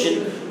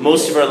dimension.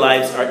 Most of our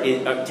lives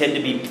tend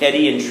to be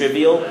petty and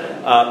trivial,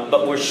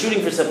 but we're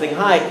shooting for something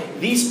high.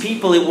 These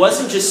people, it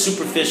wasn't just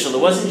superficial. It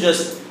wasn't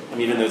just,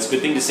 even though it's a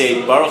good thing to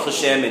say Baruch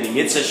Hashem and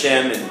Yitzhak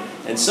Hashem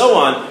and so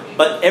on,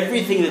 but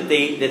everything that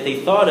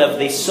they thought of,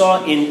 they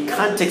saw in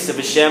context of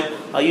Hashem.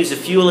 I'll use a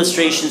few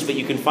illustrations, but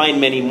you can find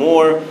many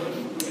more.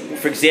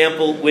 For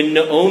example, when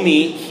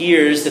Naomi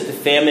hears that the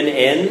famine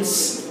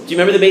ends, do you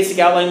remember the basic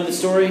outline of the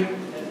story?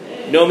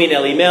 Naomi and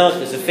Elimelech,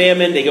 there's a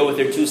famine, they go with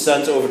their two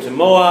sons over to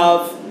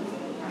Moab.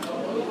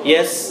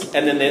 Yes,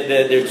 and then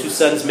their two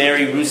sons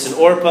marry Rus and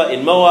Orpah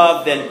in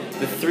Moab, then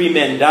the three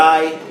men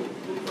die.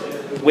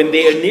 When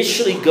they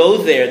initially go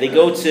there, they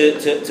go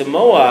to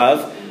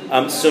Moab,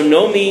 so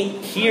Naomi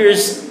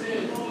hears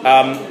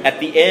at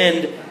the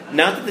end,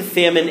 not that the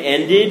famine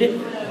ended,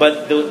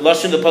 but the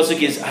lashon of the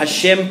pasuk is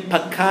Hashem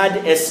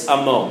pakad es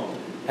amo.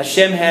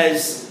 Hashem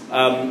has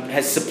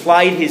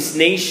supplied his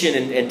nation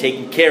and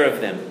taken care of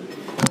them,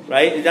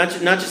 right?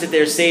 Not just that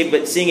they're saved,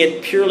 but seeing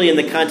it purely in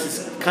the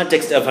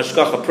context of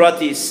hashgacha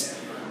pratis.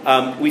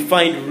 We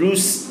find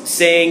Rus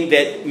saying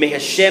that may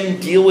Hashem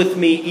deal with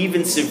me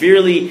even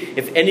severely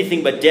if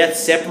anything but death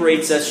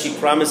separates us. She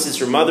promises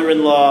her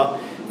mother-in-law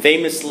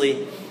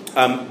famously.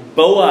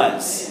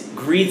 Boaz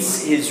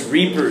greets his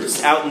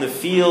reapers out in the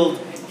field.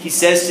 He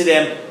says to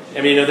them,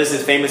 this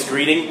is famous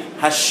greeting,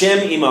 Hashem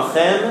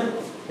imachem,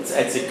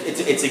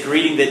 It's a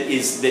greeting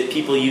that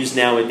people use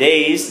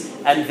nowadays,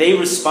 and they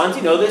respond. Do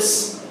you know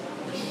this?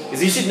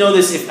 Because you should know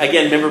this. If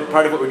again, remember,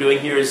 part of what we're doing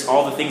here is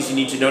all the things you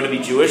need to know to be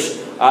Jewish.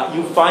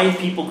 You find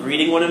people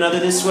greeting one another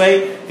this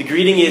way. The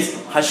greeting is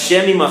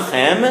Hashem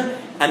imachem,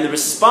 and the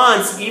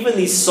response, even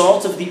these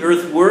salt of the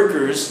earth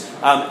workers,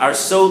 are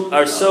so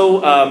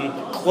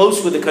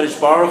close with the Kadosh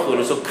Baruch Hu,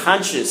 and are so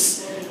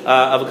conscious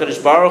of a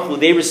Kadosh Baruch Hu.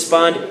 They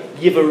respond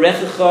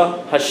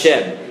Yivarechecha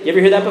Hashem. You ever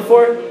hear that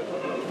before?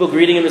 People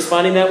greeting and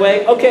responding that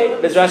way? Okay,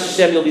 Bezras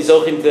Hashem, you'll be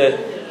zochim to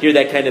hear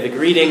that kind of a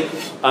greeting.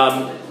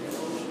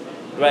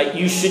 Right?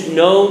 You should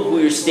know who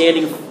you're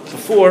standing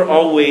before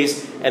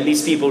always, and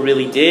these people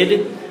really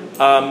did.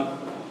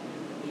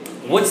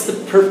 What's the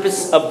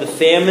purpose of the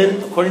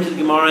famine? According to the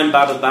Gemara in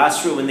Baba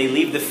Basra, when they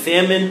leave the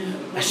famine,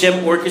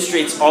 Hashem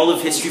orchestrates all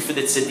of history for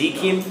the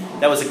tzaddikim.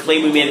 That was a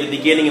claim we made at the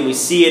beginning, and we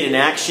see it in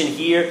action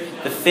here.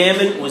 The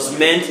famine was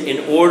meant in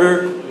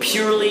order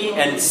purely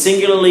and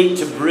singularly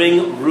to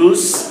bring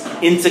Rus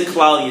into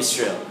Klal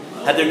Yisrael.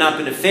 Had there not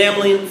been a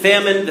famine,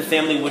 the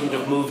family wouldn't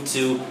have moved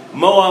to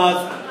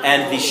Moab,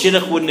 and the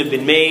shidduch wouldn't have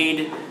been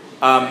made.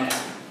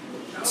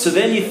 So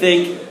then you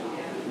think,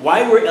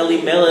 why were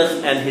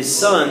Elimelech and his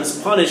sons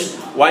punished?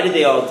 Why did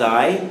they all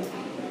die?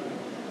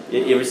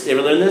 You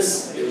ever learn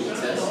this?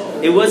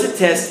 It was a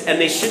test, and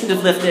they shouldn't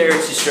have left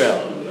Eretz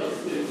Yisrael.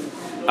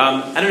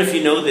 I don't know if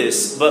you know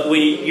this, but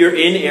when you're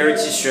in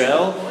Eretz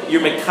Yisrael,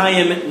 you're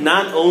mekayim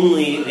not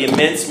only the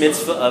immense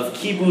mitzvah of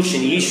kibush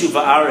and yishuv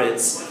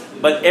haaretz,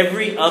 but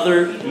every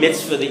other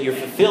mitzvah that you're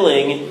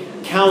fulfilling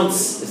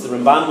counts, as the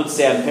Ramban would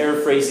say, I'm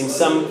paraphrasing,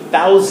 some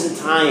 1,000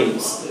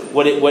 times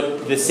what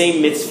the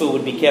same mitzvah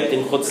would be kept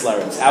in Chutz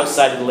La'aretz,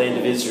 outside of the land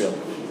of Israel.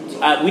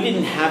 We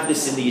didn't have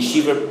this in the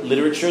yeshiva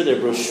literature, their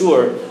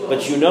brochure,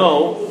 but you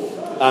know,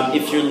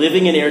 if you're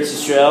living in Eretz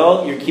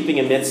Yisrael, you're keeping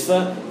a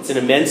mitzvah. It's an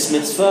immense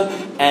mitzvah,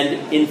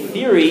 and in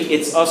theory,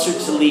 it's usher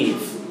to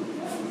leave.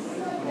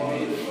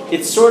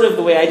 It's sort of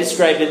the way I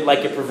describe it,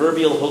 like a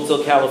proverbial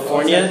Hotel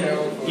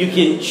California. You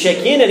can check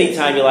in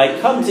anytime you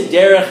like. Come to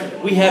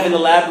Derech. We have an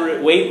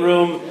elaborate weight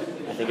room.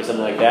 I think it's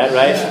something like that,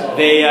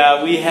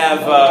 right? We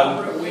have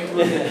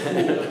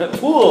a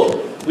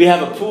pool. We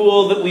have a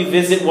pool that we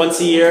visit once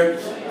a year.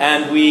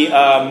 And we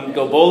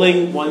go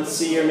bowling once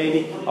a year,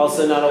 maybe.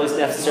 Also, not always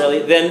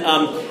necessarily. Then,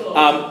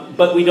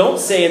 but we don't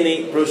say in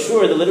the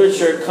brochure, the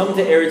literature, come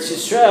to Eretz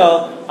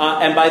Yisrael.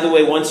 And by the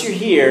way, once you're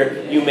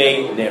here, you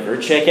may never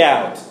check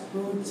out.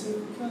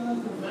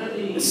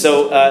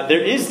 So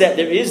there is that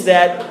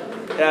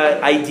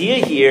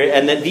idea here,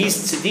 and that these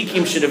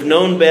tzaddikim should have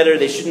known better.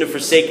 They shouldn't have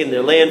forsaken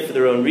their land for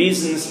their own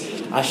reasons.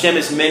 Hashem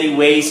has many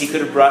ways. He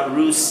could have brought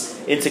Rus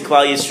into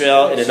Klal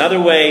Yisrael in another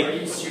way. Are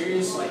you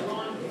serious? Like,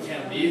 you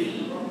can't leave?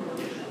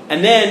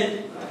 And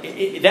then,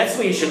 that's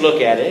the way you should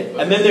look at it.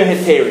 And then they're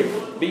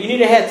heterim. But you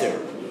need a heter.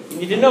 You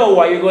need to know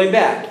why you're going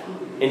back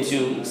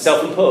into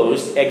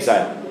self-imposed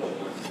exile,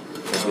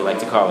 as we like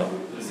to call it.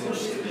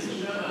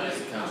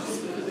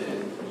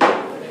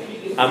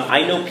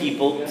 I know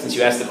people, since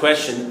you asked the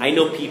question, I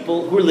know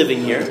people who are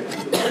living here,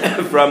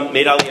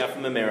 made Aliyah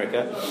from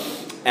America,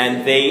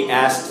 and they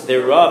asked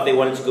their Rav, they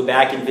wanted to go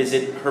back and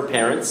visit her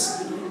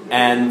parents,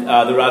 and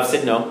the Rav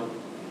said no.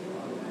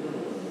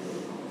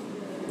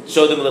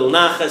 Showed them a little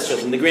nachas,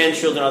 showed them the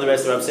grandchildren, all the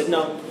rest. The Rav said,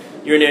 no,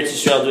 you're in Eretz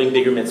Yisrael doing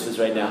bigger mitzvahs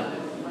right now.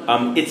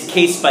 It's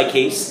case by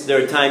case.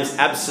 There are times,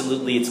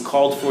 absolutely, it's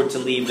called for to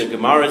leave. There are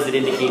Gemaras that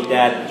indicate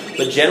that.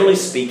 But generally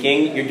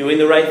speaking, you're doing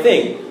the right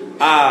thing.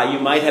 You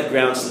might have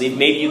grounds to leave.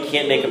 Maybe you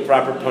can't make a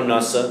proper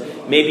parnasa.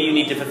 Maybe you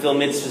need to fulfill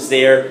mitzvahs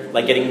there,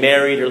 like getting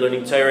married or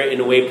learning Torah in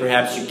a way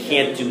perhaps you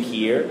can't do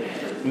here.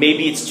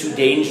 Maybe it's too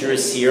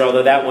dangerous here,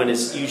 although that one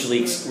is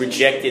usually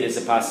rejected as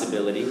a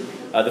possibility.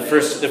 The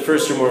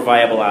first are more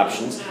viable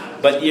options.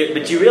 But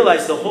you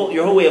realize your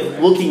whole way of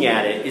looking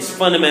at it is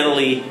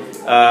fundamentally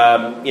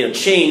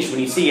changed when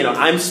you see,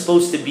 I'm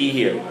supposed to be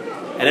here.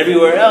 And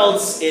everywhere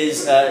else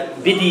is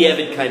Bidi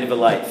Evid kind of a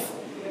life.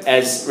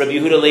 As Rabbi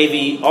Yehuda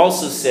Levi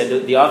also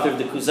said, the author of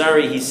the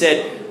Kuzari, he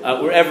said,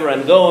 wherever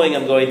I'm going to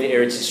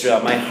Eretz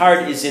Yisrael. My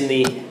heart is in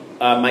the,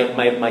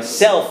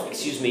 myself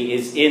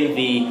is in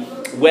the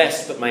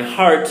west, but my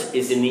heart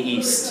is in the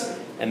east.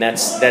 And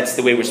that's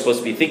the way we're supposed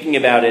to be thinking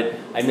about it.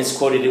 I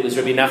misquoted, it was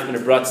Rabbi Nachman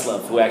of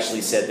Bratslav who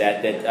actually said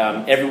that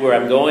everywhere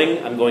I'm going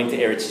to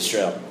Eretz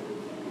Yisrael.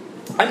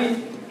 I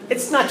mean,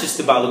 it's not just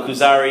the Baal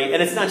Kuzari,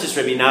 and it's not just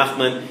Rabbi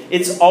Nachman,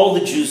 it's all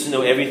the Jews who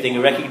know everything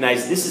and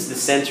recognize this is the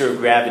center of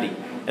gravity.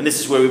 And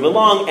this is where we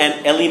belong,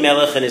 and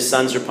Elimelech and his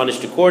sons are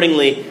punished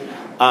accordingly.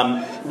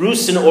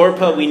 Rus and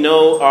Orpah, we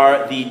know,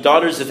 are the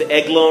daughters of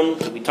Eglon,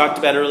 that we talked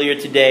about earlier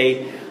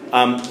today.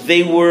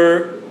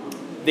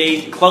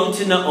 They clung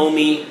to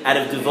Naomi out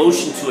of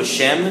devotion to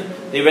Hashem.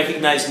 They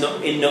recognized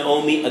in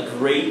Naomi a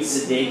great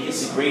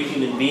tzaddikus, a great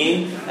human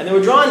being, and they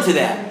were drawn to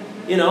that.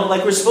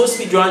 Like we're supposed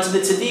to be drawn to the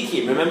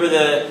tzaddikim. Remember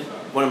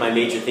one of my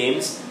major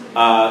themes?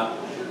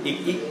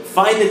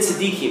 Find the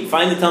tzaddikim,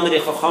 find the Talmidei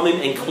Chachamim,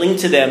 and cling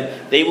to them.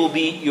 They will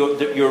be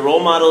your role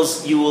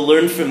models. You will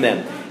learn from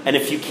them. And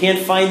if you can't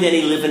find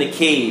any, live in a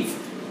cave.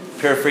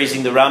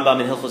 paraphrasing the Rambam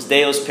in Hilchos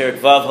Deos, Perek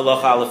Vav,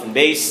 Halacha Aleph and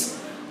Beis.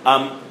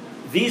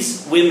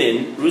 These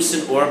women, Rus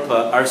and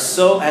Orpah,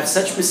 have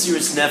such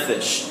mesirus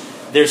nefesh.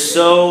 They're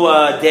so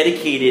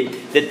dedicated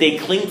that they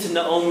cling to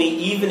Naomi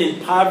even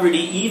in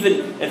poverty.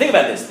 And think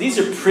about this: these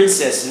are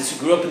princesses who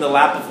grew up in the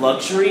lap of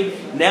luxury.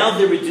 Now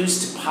they're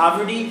reduced to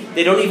poverty.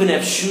 They don't even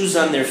have shoes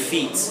on their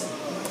feet,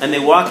 and they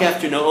walk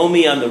after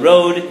Naomi on the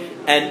road.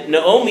 And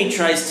Naomi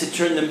tries to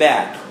turn them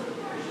back.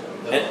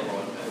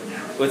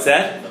 What's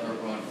that?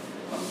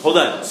 Hold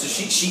on. So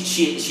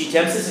she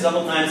attempts this a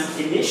couple times.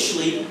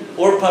 Initially,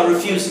 Orpah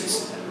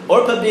refuses.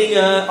 Orpah being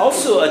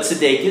also a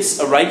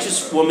tzedekis, a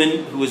righteous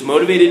woman who was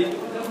motivated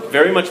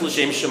very much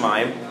l'shem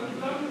shamayim.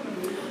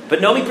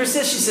 But Naomi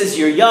persists. She says,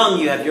 "You're young.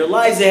 You have your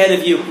lives ahead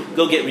of you.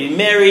 Go get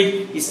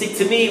remarried. You stick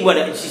to me." What?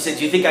 She said,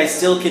 "Do you think I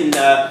still can?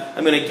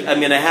 I'm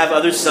gonna have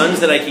other sons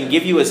that I can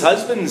give you as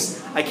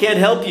husbands? I can't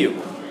help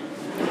you."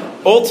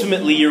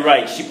 Ultimately, you're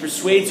right. She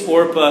persuades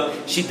Orpah.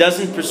 She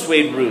doesn't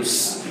persuade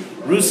Rus.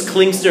 Rus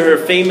clings to her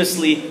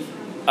famously.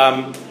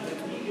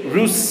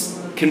 Rus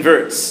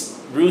converts.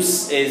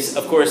 Rus is,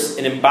 of course,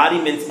 an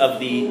embodiment of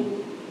the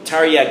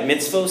Taryag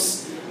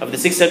mitzvos, of the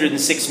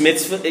 606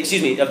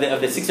 mitzvahs, of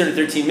the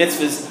 613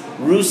 mitzvahs.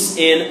 Rus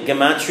in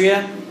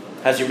Gematria.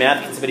 How's your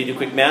math? Can somebody do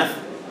quick math?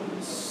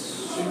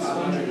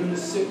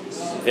 606.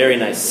 Very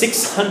nice.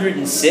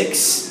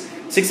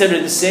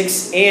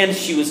 606, and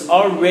she was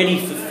already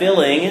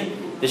fulfilling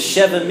the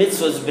Sheva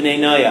mitzvahs b'nei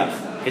Noach,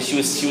 because she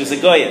was a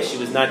Goya, she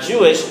was not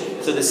Jewish.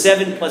 So the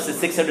 7 plus the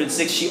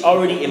 606, she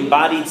already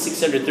embodied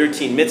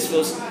 613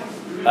 mitzvahs.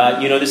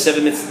 You know the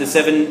seven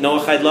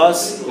Noachide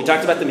laws? We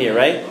talked about them here,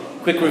 right?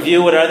 Quick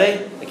review. What are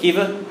they,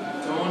 Akiva?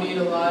 Don't eat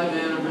a live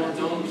animal.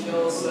 Don't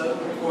kill a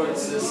court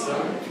system.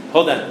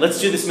 Hold on. Let's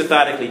do this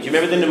methodically. Do you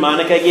remember the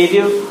mnemonic I gave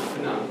you?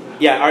 No.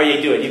 Yeah, Aryeh,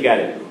 do it. You got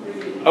it.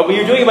 Oh, but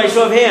you're doing it by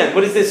show of hands.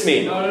 What does this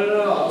mean?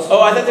 No.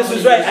 Oh, I thought this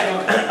was right.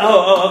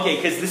 Okay,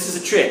 because this is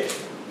a trick. Do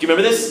you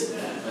remember this?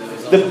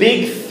 The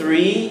big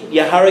three,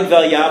 Yahareg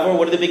Val Yavor,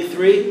 what are the big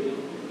three?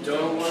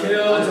 Don't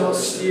kill, don't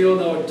steal,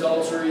 no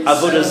adultery.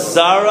 Avodah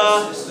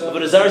Zarah,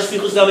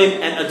 Shvichus Damim,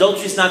 and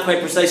adultery is not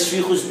quite precise.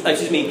 Gilui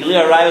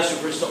Arayos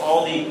refers to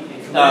all the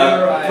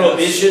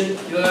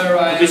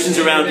prohibitions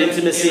around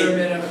intimacy.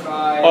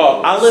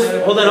 Oh,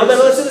 Aleph, hold on,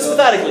 let's do this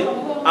methodically.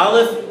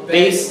 Aleph,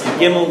 Beis,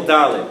 Gimel,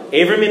 Dalet.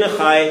 Ever Min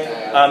Achai,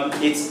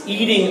 it's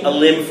eating a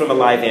limb from a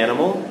live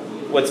animal.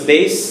 What's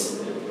Beis?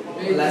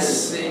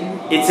 Blessing.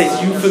 It's a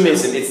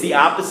euphemism. It's the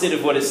opposite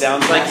of what it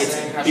sounds like. It's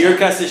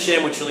Birkas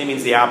Hashem, which really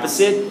means the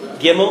opposite.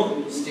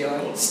 Gimel,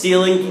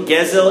 stealing,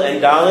 Gezel,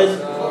 and Daled,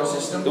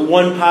 the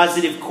one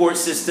positive core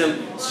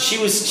system. So she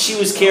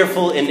was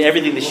careful in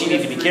everything that she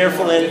needed to be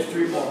careful in.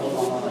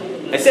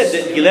 I said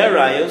that Gilei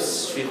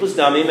Arayos, Shvichus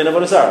Damim, and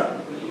Avodah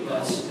Zarah.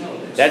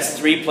 That's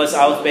 3 plus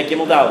Aleph, Bet,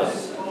 Gimel, Daled,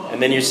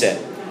 and then you're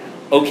set.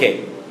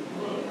 Okay.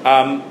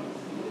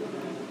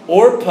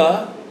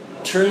 Orpah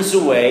turns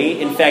away.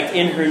 In fact,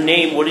 in her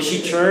name, what does she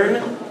turn?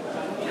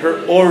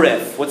 Her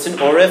Oref. What's an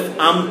Oref?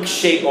 Am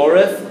Kshe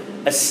Oref.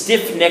 A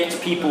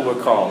stiff-necked people were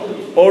called.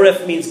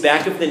 Oref means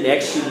back of the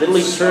neck. She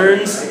literally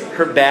turns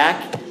her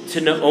back to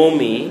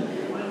Naomi,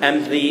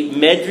 and the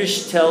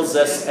Medrash tells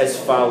us as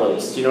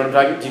follows. Do you know what I'm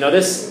talking about? Do you know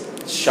this?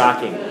 It's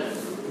shocking.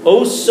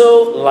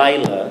 Oso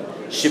Laila,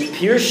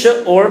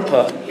 Shepirsha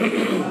Orpah,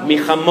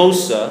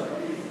 Michamosa,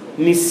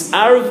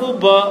 Nisarvu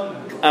ba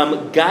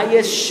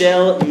Gaya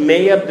Shel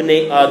Mea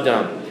Bnei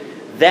Adam.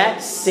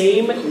 That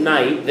same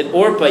night that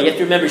Orpah, you have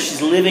to remember,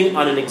 she's living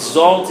on an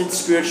exalted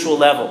spiritual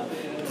level.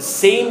 The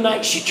same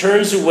night she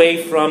turns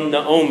away from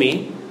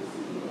Naomi,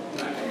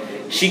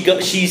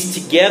 she's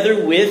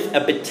together with a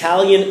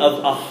battalion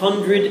of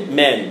 100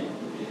 men.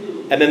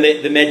 And then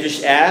the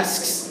Medrash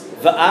asks,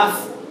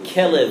 Va'af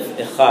Kelev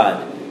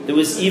Echad. There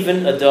was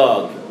even a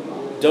dog.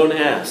 Don't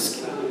ask.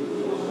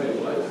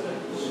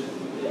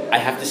 I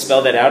have to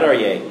spell that out,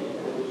 Aryeh.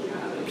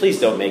 Please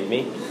don't make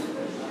me.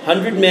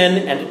 100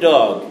 men and a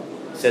dog,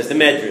 says the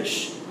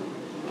Medrash.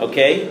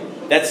 Okay?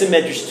 That's a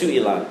Medrash too,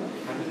 Ilan.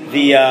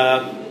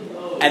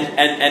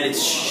 And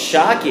it's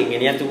shocking,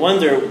 and you have to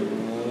wonder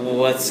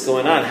what's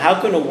going on.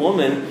 How can a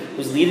woman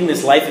who's leading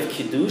this life of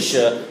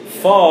Kedusha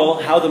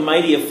fall, how the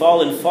mighty have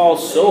fallen, fall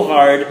so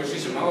hard?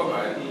 She's a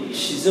Moabite.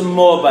 She's a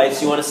Moabite,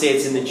 so you want to say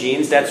it's in the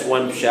genes. That's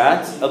one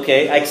shot.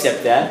 Okay, I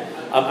accept that.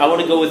 I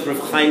want to go with Rav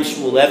Chaim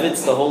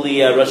Shmulevitz, the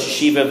holy Rosh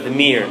Hashiva of the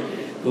Mir,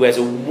 who has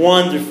a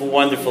wonderful,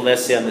 wonderful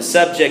essay on the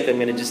subject. I'm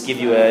going to just give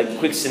you a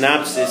quick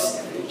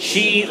synopsis.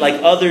 She, like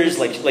others,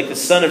 like the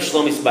son of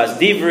Shlomo Bas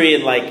Divri,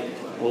 and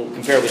we'll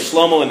compare it with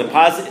Shlomo, and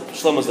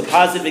Shlomo's the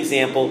positive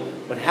example.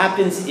 What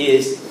happens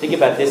is, think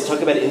about this,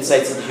 talk about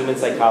insights into human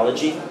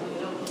psychology.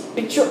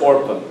 Picture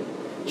Orpah.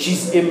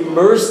 She's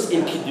immersed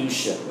in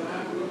Kedusha,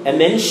 and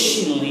then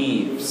she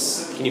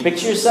leaves. Can you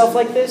picture yourself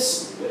like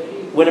this?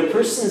 When a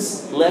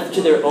person's left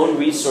to their own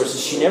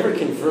resources, she never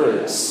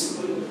converts.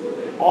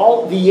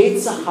 All the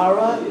Yetzer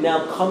Hara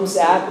now comes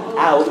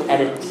out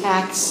and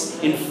attacks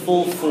in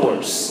full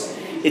force.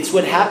 It's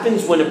what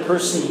happens when a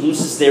person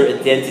loses their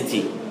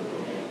identity.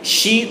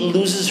 she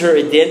loses her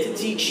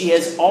identity. She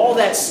has all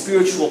that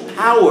spiritual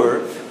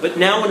power, but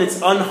now when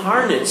it's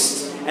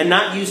unharnessed and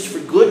not used for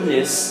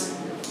goodness,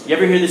 you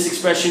ever hear this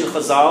expression in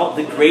Chazal?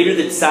 The greater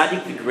the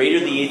tzaddik, the greater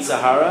the Yetzer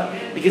Hara.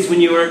 Because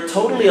when you are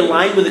totally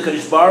aligned with the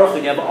Kadosh Baruch Hu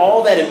and you have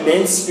all that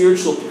immense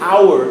spiritual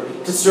power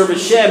to serve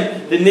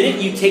Hashem, the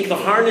minute you take the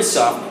harness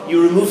off, you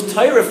remove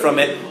Torah from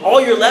it, all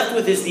you're left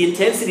with is the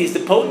intensity, is the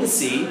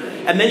potency,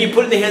 and then you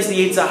put it in the hands of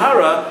the Yetzer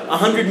Hara,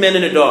 100 men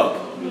and a dog.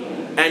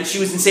 And she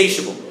was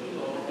insatiable.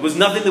 There was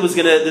nothing that was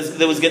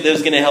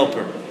gonna help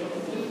her.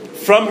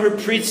 From her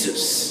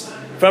pritzus,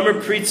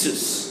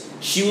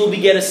 she will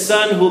beget a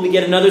son, who will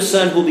beget another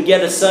son, who will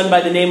beget a son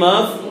by the name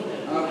of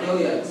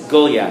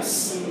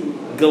Goliath.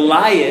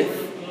 Goliath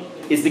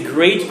is the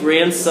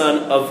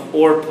great-grandson of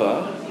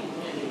Orpah.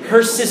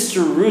 Her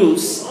sister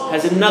Ruth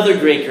has another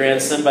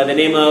great-grandson by the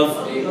name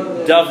of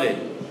David.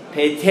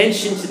 Pay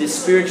attention to the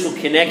spiritual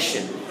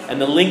connection and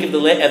the link of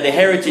the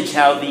heritage,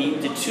 how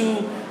the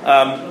two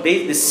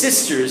the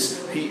sisters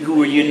who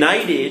were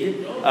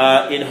united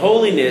in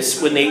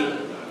holiness, when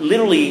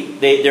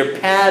their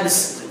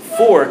paths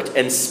forked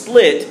and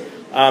split,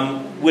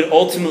 would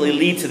ultimately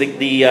lead to the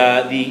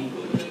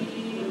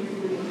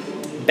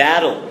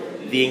battle,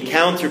 the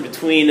encounter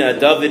between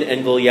David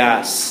and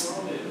Goliath.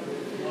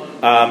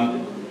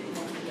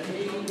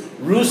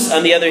 Ruth,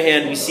 on the other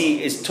hand, we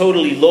see is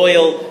totally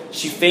loyal.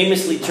 She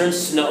famously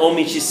turns to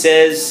Naomi. She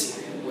says,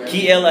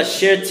 "Ki el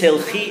asher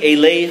telchi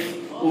eleich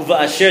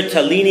uva asher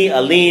talini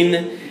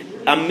alin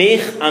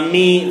amech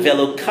ami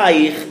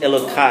velokaich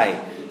elokai."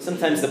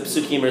 Sometimes the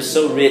psukim are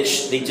so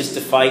rich, they just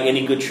defy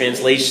any good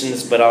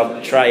translations, but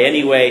I'll try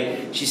anyway.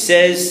 She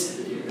says,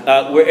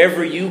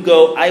 wherever you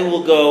go, I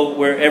will go.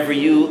 Wherever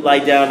you lie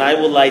down, I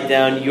will lie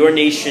down. Your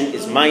nation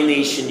is my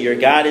nation. Your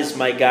God is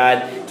my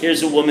God.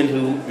 Here's a woman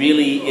who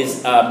really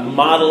is a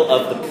model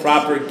of the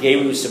proper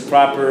gerus, a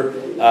proper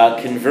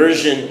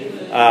conversion.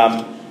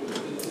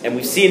 And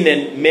we've seen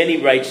then many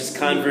righteous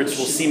converts.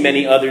 We'll see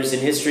many others in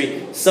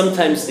history.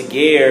 Sometimes the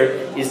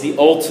ger is the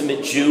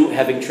ultimate Jew,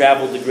 having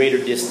traveled a greater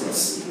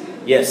distance.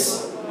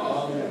 Yes?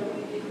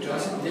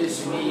 Doesn't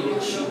this mean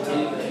that she did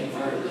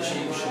convert the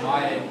Shem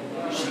Shemayim?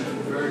 She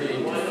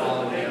converted to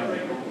follow Naomi?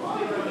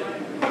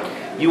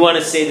 You want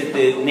to say that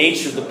the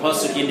nature of the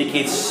pasuk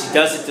indicates she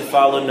does it to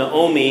follow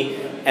Naomi,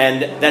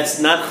 and that's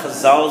not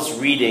Chazal's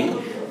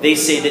reading. They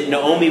say that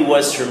Naomi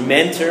was her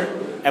mentor,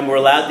 and we're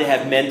allowed to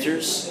have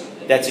mentors.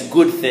 That's a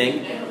good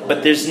thing.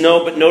 But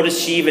notice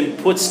she even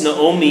puts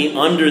Naomi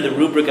under the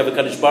rubric of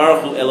HaKadosh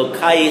Baruch Hu,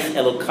 Elokaich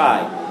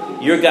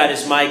Elokai. Your God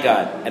is my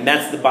God. And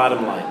that's the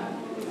bottom line.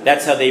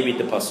 That's how they read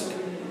the pasuk.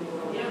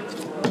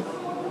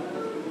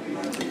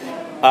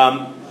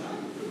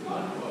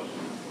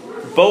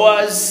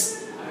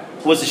 Boaz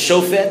was a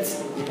shofet.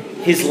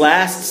 His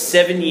last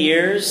 7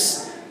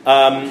 years,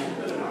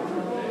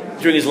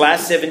 during his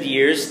last 70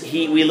 years,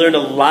 we learned a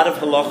lot of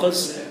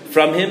halachos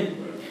from him.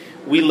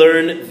 We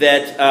learn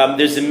that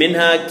there's a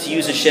minhag to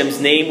use Hashem's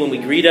name when we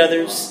greet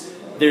others.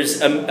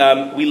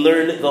 We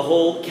learn the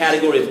whole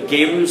category of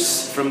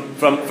gerus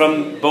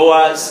from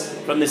Boaz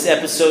from this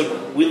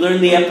episode. We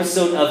learn the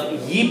episode of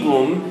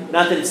Yibum.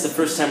 Not that it's the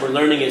first time we're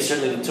learning it.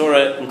 Certainly the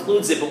Torah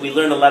includes it, but we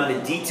learn a lot of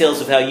the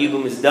details of how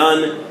Yibum is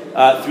done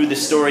through the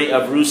story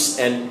of Ruth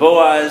and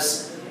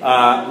Boaz.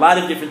 A lot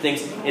of different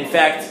things. In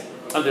fact,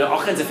 there are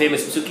all kinds of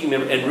famous psukim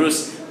and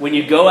Ruth. When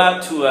you go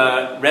out to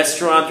a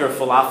restaurant or a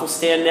falafel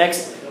stand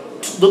next,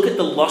 look at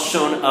the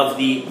lashon of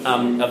the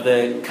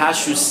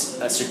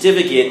kashrus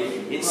certificate.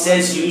 It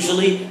says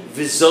usually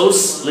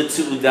vizos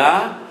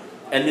letuuda,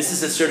 and this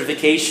is a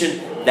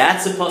certification.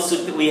 That's a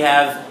pasuk that we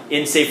have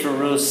in Sefer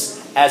Rus,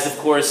 as of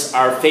course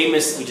our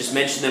famous, we just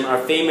mentioned them, our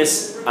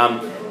famous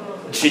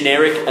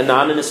generic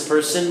anonymous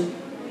person.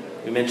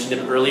 We mentioned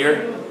him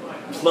earlier.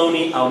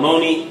 Ploni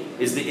Almoni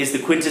is the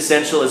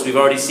quintessential, as we've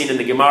already seen in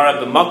the Gemara.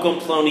 B'makom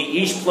Ploni,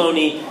 Ish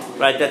Ploni.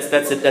 Right,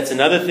 that's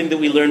another thing that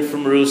we learned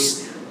from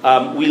Rus.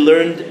 We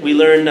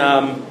learn.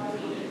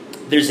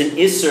 There's an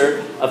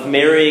isser of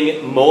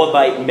marrying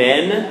Moabite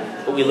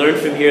men, but we learn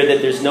from here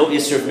that there's no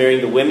isser of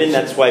marrying the women.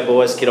 That's why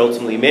Boaz could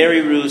ultimately marry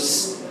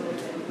Ruth.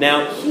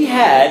 Now, he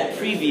had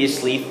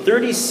previously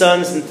 30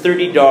 sons and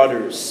 30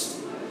 daughters.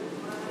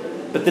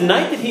 But the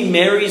night that he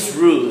marries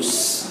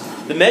Ruth,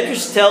 the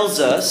Medrash tells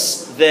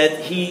us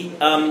that he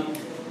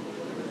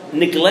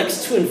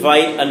neglects to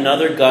invite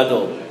another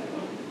gadol.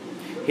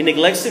 He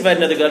neglects to invite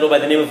another gadol by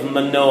the name of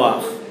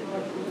Manoach.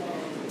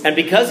 And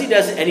because he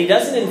doesn't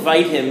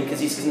invite him because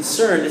he's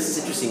concerned. This is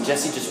interesting.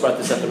 Jesse just brought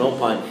this up in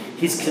Opon.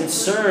 He's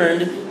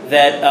concerned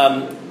that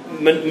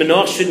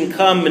Manoach shouldn't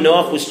come.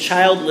 Manoach was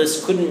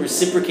childless, couldn't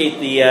reciprocate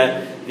the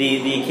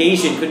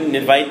occasion, couldn't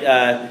invite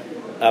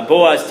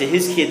Boaz to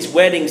his kid's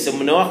wedding. So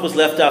Manoach was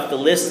left off the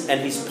list, and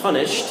he's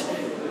punished.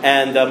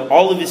 And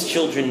all of his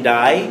children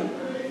die.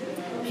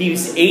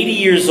 He's 80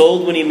 years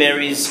old when he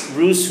marries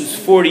Ruth, who's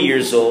 40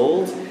 years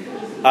old,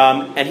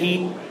 and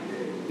he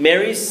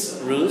marries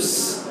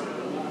Ruth.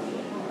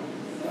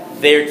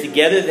 They're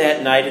together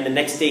that night, and the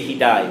next day he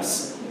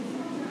dies.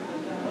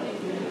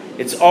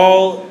 It's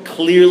all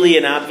clearly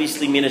and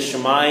obviously Min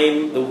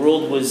HaShamayim. The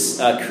world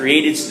was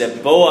created so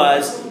that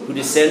Boaz, who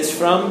descends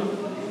from,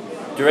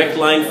 direct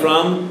line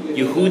from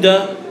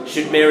Yehuda,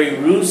 should marry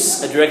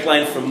Rus, a direct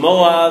line from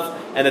Moab,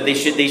 and that they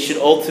should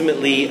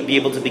ultimately be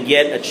able to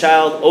beget a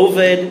child,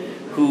 Oved,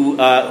 who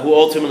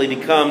ultimately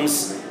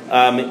becomes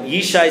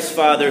Yishai's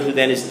father, who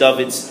then is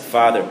David's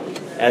father,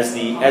 as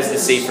the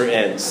Sefer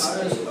ends.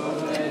 How does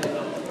Obed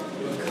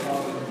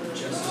become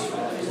Jesse's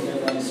father? Isn't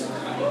there like some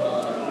kind of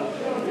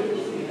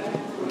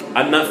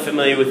I'm not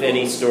familiar with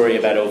any story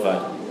about Oved.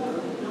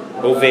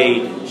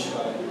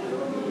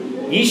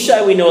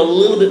 Yishai we know a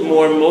little bit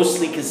more,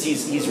 mostly because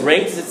he's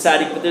ranked as a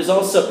tzaddik, but there's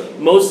also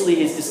mostly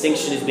his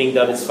distinction as being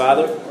David's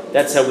father.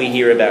 That's how we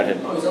hear about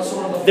him. Oh, he's also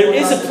one of the There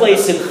is a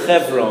place in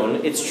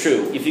Hebron. It's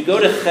true. If you go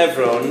to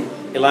Hebron,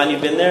 Ilan, you've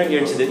been there.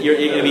 You're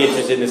going to be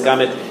interested in this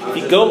comment. If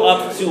you go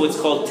up to what's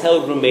called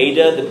Tel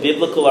Rumeida, the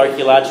biblical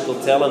archaeological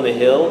tell on the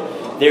hill,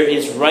 there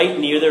is right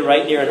near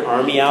an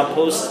army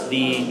outpost,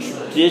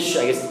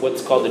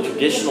 what's called the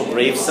traditional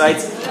grave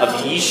sites of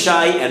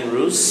Yishai and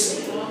Rus.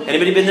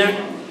 Anybody been there?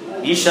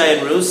 Yishai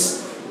and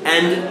Rus,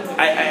 and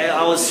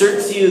I'll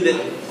assert to you that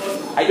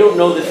I don't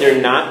know that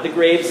they're not the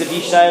graves of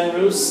Yishai and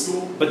Rus,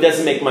 but it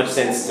doesn't make much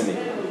sense to me.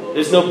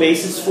 There's no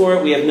basis for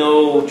it. We have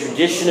no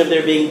tradition of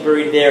their being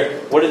buried there.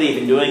 What are they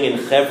even doing in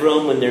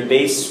Hebron when their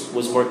base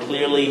was more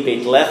clearly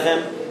Beit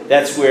Lechem?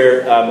 That's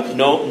where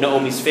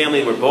Naomi's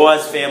family, where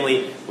Boaz's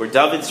family, where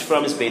David's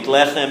from is Beit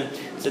Lechem.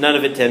 So none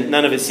of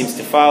it seems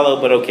to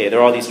follow. But okay, there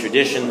are all these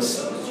traditions.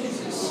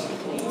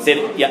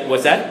 Yeah,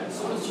 what's that?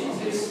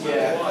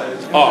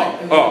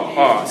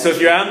 So if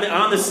you're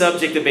on the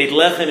subject of Beit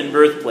Lechem and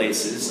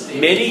birthplaces,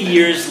 many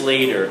years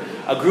later,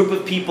 a group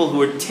of people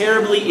who are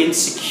terribly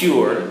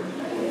insecure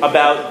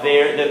about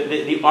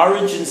the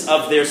origins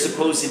of their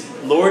supposed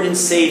Lord and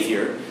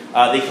Savior,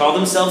 they call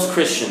themselves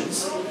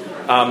Christians,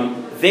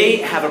 they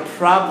have a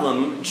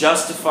problem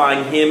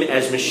justifying him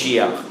as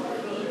Mashiach.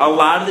 A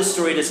lot of the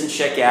story doesn't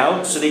check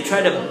out, so they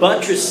try to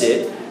buttress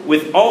it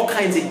with all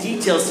kinds of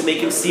details to make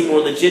him seem more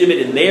legitimate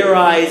in their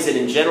eyes and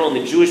in general in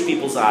the Jewish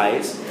people's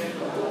eyes.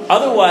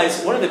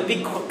 Otherwise, one of the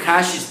big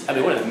kashas,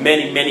 one of the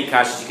many, many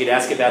kashas you could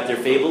ask about their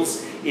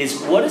fables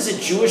is, what is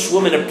a Jewish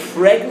woman, a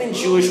pregnant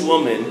Jewish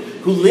woman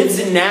who lives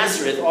in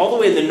Nazareth all the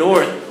way in the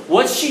north,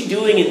 what's she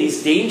doing in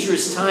these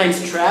dangerous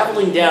times,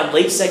 traveling down,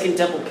 late Second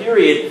Temple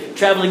period,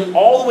 traveling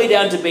all the way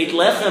down to Beit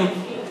Lechem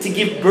to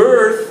give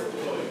birth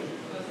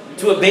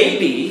to a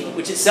baby,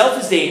 which itself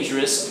is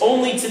dangerous,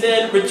 only to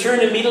then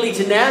return immediately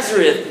to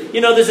Nazareth?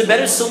 There's a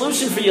better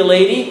solution for you,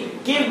 lady.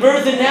 Give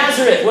birth in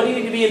Nazareth. What do you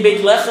need to be in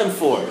Beit Lechem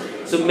for?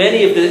 So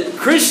many of the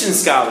Christian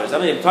scholars, I'm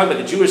not even talking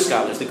about the Jewish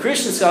scholars, the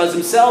Christian scholars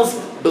themselves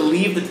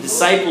believe that the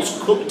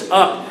disciples cooked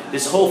up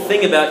this whole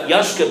thing about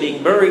Yashka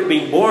being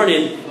born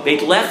in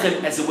Beit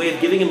Lechem as a way of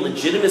giving him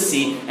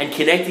legitimacy and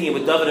connecting him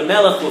with David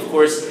HaMelech, who of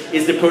course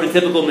is the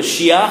prototypical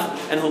Mashiach,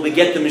 and who'll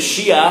beget the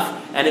Mashiach,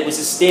 and it was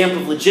a stamp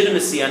of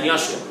legitimacy on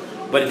Yashka.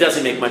 But it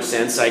doesn't make much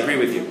sense. I agree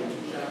with you.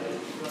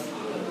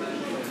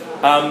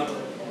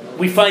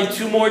 We find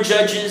two more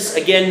judges.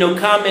 Again, no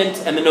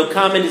comment, and the no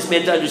comment is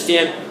meant to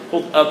understand.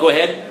 Go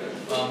ahead.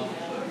 How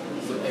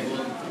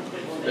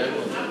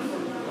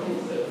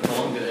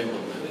long did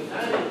Eglon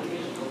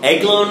live?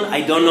 Eglon,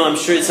 I don't know. I'm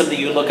sure it's something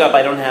you can look up.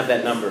 I don't have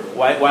that number.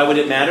 Why would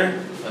it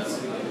matter? That's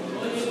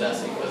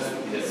because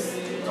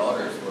his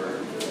daughters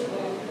were...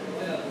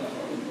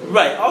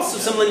 Right. Also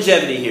some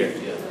longevity here.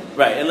 Yeah.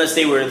 Right. Unless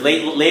they were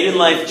late in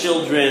life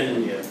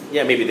children.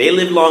 Yeah, maybe they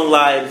lived long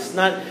lives.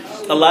 Not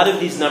a lot of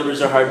these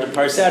numbers are hard to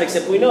parse out,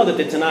 except we know that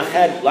the Tanakh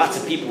had lots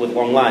of people with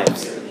long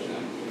lives.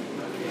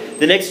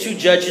 The next two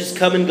judges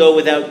come and go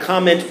without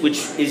comment, which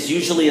is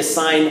usually a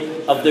sign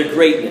of their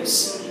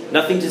greatness.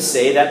 Nothing to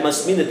say. That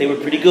must mean that they were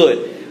pretty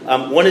good.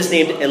 One is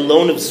named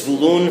Elon of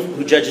Zvulun,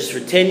 who judges for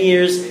 10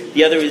 years.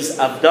 The other is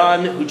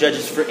Avdan, who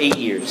judges for 8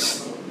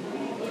 years.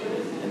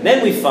 And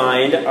then we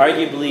find,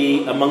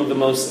 arguably among the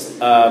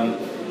most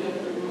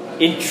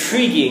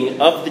intriguing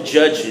of the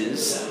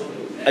judges,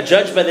 a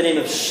judge by the name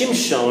of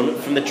Shimshon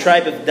from the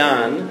tribe of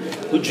Dan,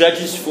 who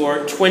judges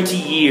for 20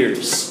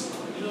 years.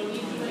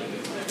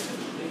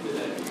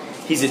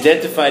 He's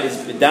identified as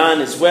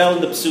Bedan as well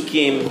in the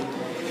Psukim.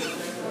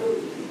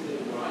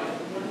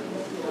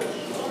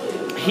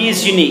 He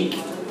is unique.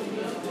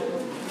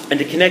 And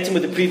to connect him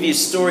with the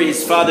previous story,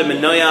 his father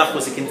Manoach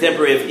was a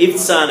contemporary of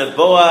Ibtzan, of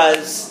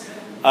Boaz.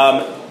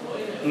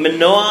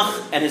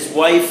 Manoach and his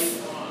wife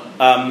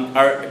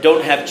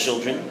don't have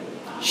children.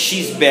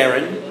 She's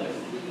barren.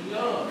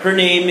 Her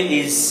name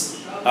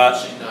is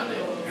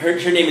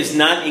her name is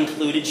not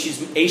included.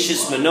 She's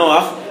Ashes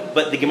Manoach,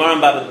 but the Gemara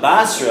in Baba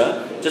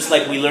Basra, just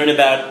like we learn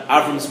about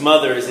Avram's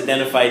mother, is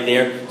identified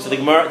there. So the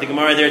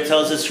Gemara there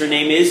tells us her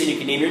name is, and you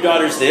can name your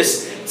daughters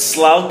this,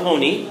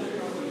 Slalponi.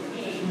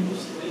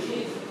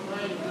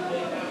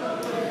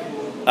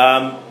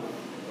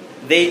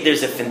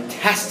 There's a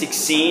fantastic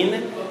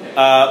scene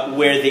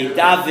where they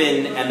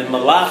daven, and the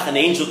malach, an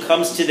angel,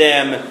 comes to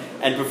them,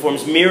 and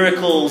performs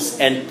miracles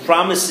and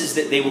promises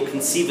that she will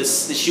conceive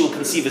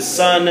a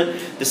son.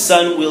 The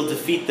son will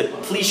defeat the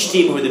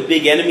Plishtim, who are the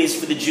big enemies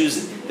for the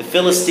Jews, the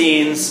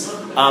Philistines.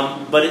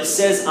 But it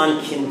says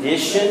on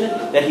condition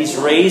that he's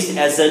raised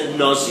as a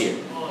Nazir,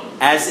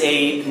 as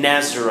a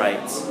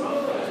Nazirite.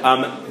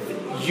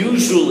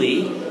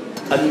 Usually,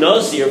 a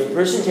Nazir, if a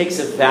person takes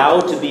a vow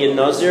to be a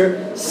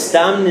Nazir,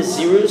 Stam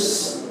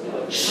Nazirus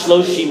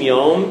Shloshim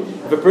Yom.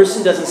 If a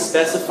person doesn't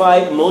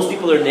specify, most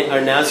people are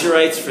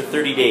Nazirites for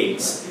 30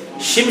 days.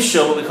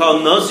 Shimshon, what we call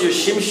Nazir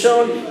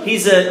Shimshon,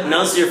 he's a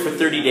Nazir for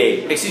 30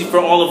 days. Excuse me, for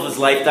all of his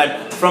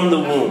lifetime, from the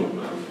womb.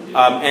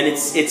 And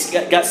it's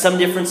got some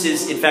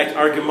differences. In fact,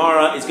 our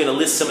Gemara is going to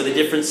list some of the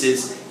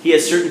differences. He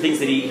has certain things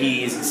that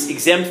he is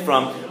exempt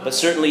from, but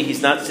certainly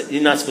he's not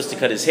supposed to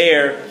cut his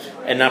hair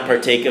and not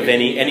partake of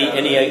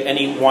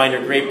any wine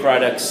or grape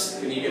products.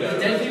 But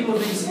then people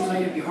think it seems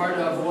like it'd be hard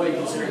to avoid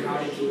considering how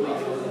to keep weight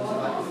in his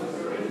life.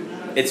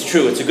 It's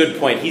true. It's a good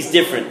point. He's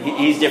different.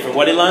 He's different.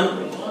 What,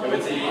 Ilan?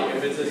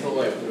 If it's his whole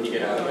life, can you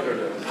get out of it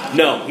or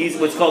no? He's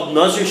what's called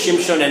Nazir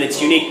Shimshon, and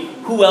it's unique.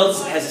 Who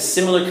else has a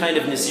similar kind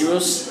of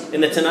Nazirus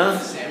in the Tanakh?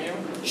 Samuel?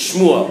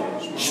 Shmuel.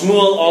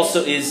 Shmuel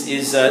also is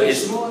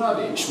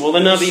Shmuel the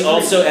Navi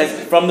also as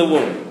from the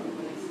womb.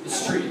 The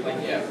street,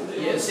 like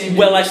yeah, same.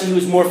 Well, actually, he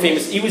was more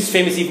famous. He was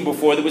famous even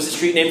before there was a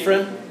street name for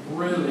him.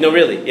 Really? No,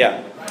 really,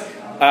 yeah.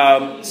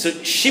 So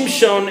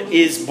Shimshon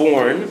is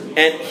born,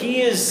 and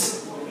he is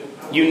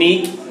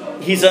unique.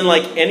 He's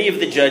unlike any of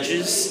the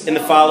judges in the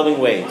following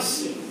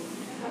ways.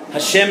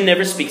 Hashem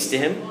never speaks to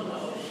him.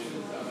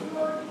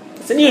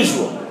 It's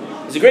unusual.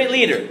 He's a great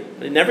leader,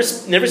 but he never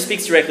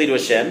speaks directly to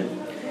Hashem.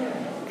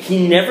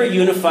 He never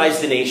unifies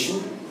the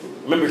nation.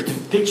 Remember to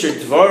picture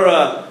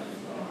Dvorah,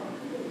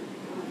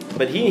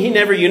 but he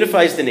never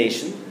unifies the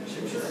nation.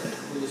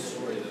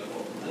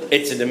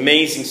 It's an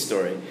amazing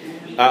story.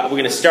 We're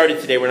going to start it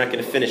today. We're not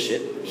going to finish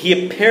it.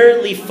 He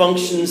apparently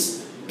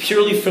functions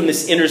purely from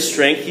this inner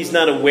strength. He's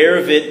not aware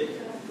of it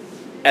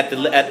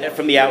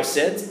from the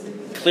outset.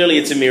 Clearly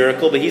it's a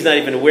miracle, but he's not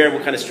even aware of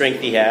what kind of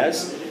strength he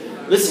has.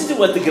 Listen to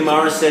what the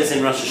Gemara says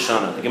in Rosh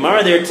Hashanah. The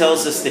Gemara there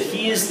tells us that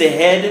he is the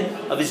head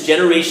of his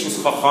generation's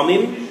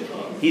Chachamim.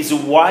 He's a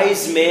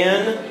wise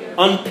man,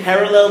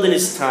 unparalleled in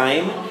his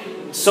time.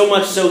 So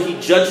much so he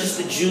judges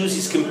the Jews.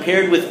 He's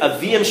compared with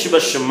Aviyam Sheba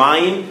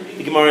Shemayim.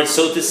 The Gemara in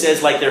Sota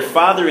says, like their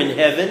father in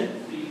heaven.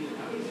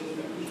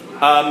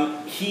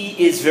 He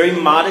is very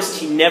modest.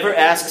 He never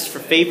asks for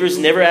favors,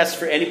 never asks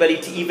for anybody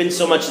to even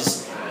so much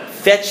as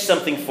fetch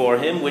something for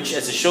him, which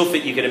as a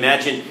shofet you can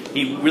imagine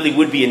he really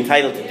would be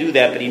entitled to do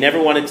that, but he never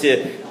wanted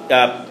to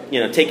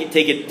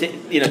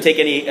take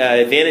any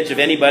advantage of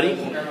anybody.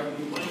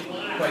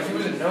 Well, he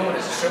wasn't known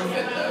as a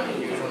shofet though.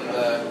 He was one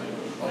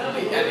of the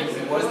only, I think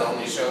he was the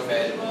only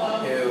shofet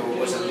who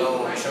was a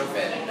lone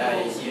shofet.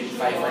 He didn't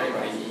fight for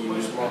anybody. He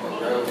was more of a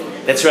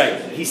rogue. That's right.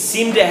 He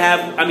seemed to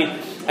have,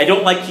 I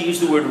don't like to use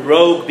the word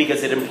rogue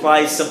because it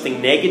implies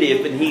something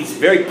negative, and he's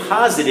very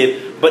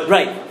positive, but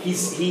right, he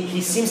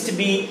seems to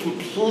be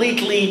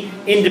completely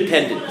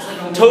independent,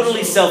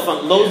 totally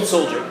lone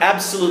soldier,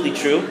 absolutely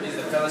true.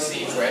 The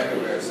Philistines were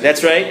everywhere. So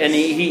that's right, and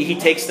he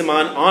takes them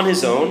on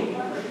his own.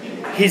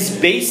 His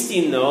Beis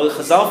Din, though,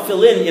 Chazal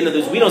fill in,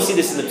 we don't see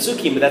this in the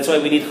Psukim, but that's why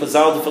we need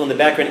Chazal to fill in the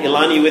background.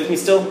 Ilan, are you with me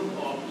still?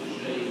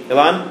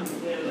 Ilan?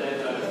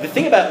 The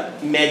thing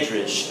about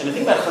Medrash, and the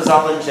thing about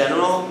Chazal in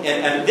general,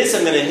 and this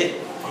I'm going to hit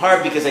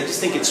hard because I just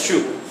think it's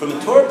true. From a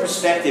Torah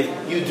perspective,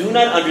 you do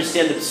not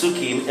understand the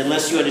Psukim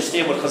unless you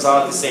understand what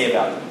Chazal has to say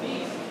about it.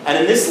 And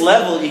in this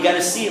level, you got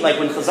to see, like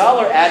when Chazal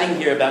are adding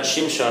here about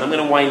Shimshon, I'm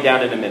going to wind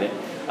down in a minute.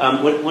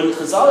 When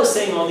Chazal is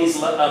saying all these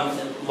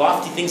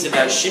lofty things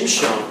about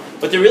Shimshon,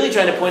 what they're really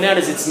trying to point out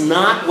is it's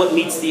not what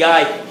meets the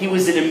eye. He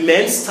was an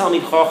immense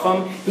Talmid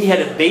Chacham. He had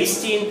a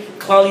Beis Din.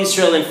 Klal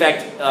Yisrael, in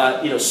fact,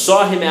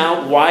 saw him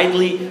out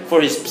widely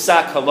for his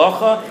Psak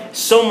Halacha.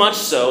 So much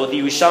so, the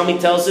Yerushalmi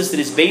tells us that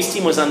his Beis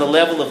Din was on the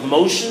level of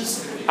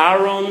Moshe's,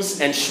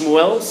 Aaron's, and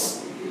Shmuel's.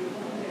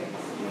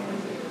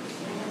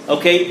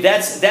 Okay,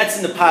 that's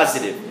in the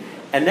positive.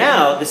 And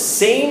now, the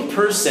same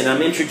person,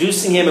 I'm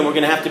introducing him, and we're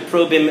going to have to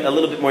probe him a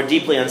little bit more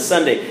deeply on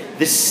Sunday.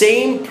 The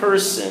same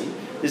person,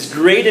 this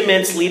great,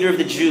 immense leader of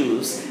the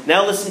Jews,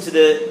 now listen to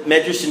the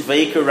Medrash in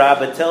Vayikra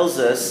Rabbah, tells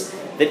us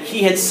that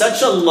he had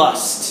such a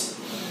lust,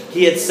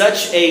 he had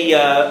such a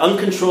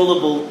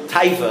uncontrollable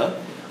taiva.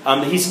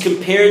 He's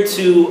compared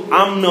to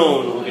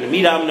Amnon. We're going to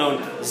meet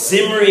Amnon.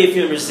 Zimri, if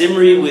you remember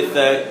Zimri with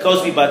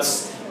Cosby,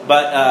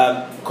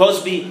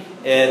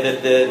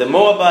 the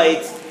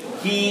Moabite.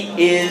 He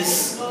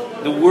is,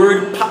 the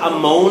word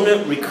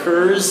Pa'amon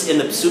recurs in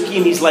the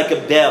Psukim. He's like a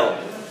bell,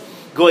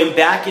 going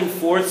back and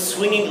forth,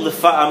 swinging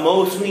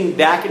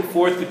back and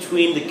forth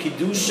between the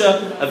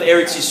kedusha of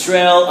Eretz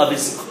Yisrael, of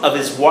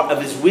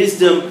his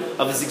wisdom,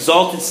 of his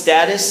exalted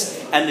status,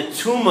 and the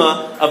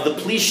tuma of the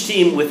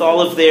Plishtim with all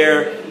of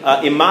their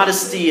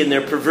immodesty and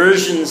their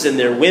perversions and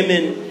their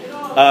women.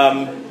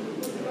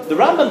 The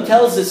Rambam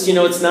tells us,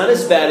 it's not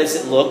as bad as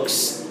it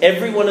looks.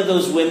 Every one of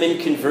those women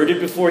converted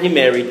before he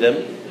married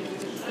them.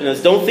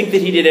 Don't think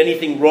that he did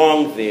anything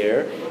wrong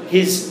there.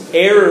 his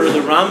error,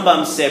 the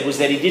Rambam said, was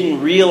that he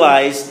didn't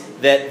realize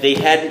that they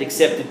hadn't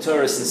accepted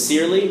Torah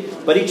sincerely,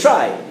 but he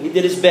tried. He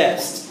did his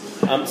best.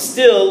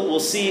 Still,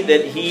 we'll see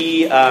that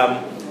he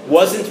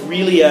wasn't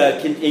really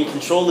in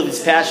control of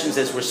his passions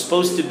as we're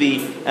supposed to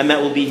be, and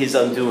that will be his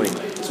undoing.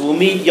 So we'll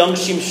meet young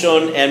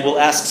Shimshon and we'll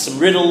ask some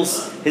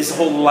riddles. His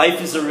whole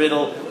life is a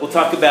riddle. We'll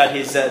talk about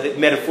his,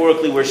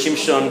 metaphorically, where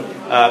Shimshon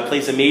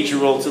plays a major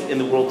role in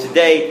the world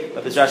today.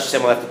 But B'ezras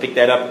Hashem, we'll have to pick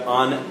that up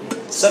on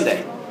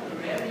Sunday.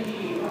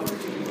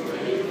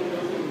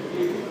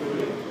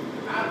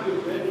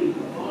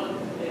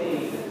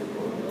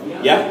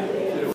 Yeah?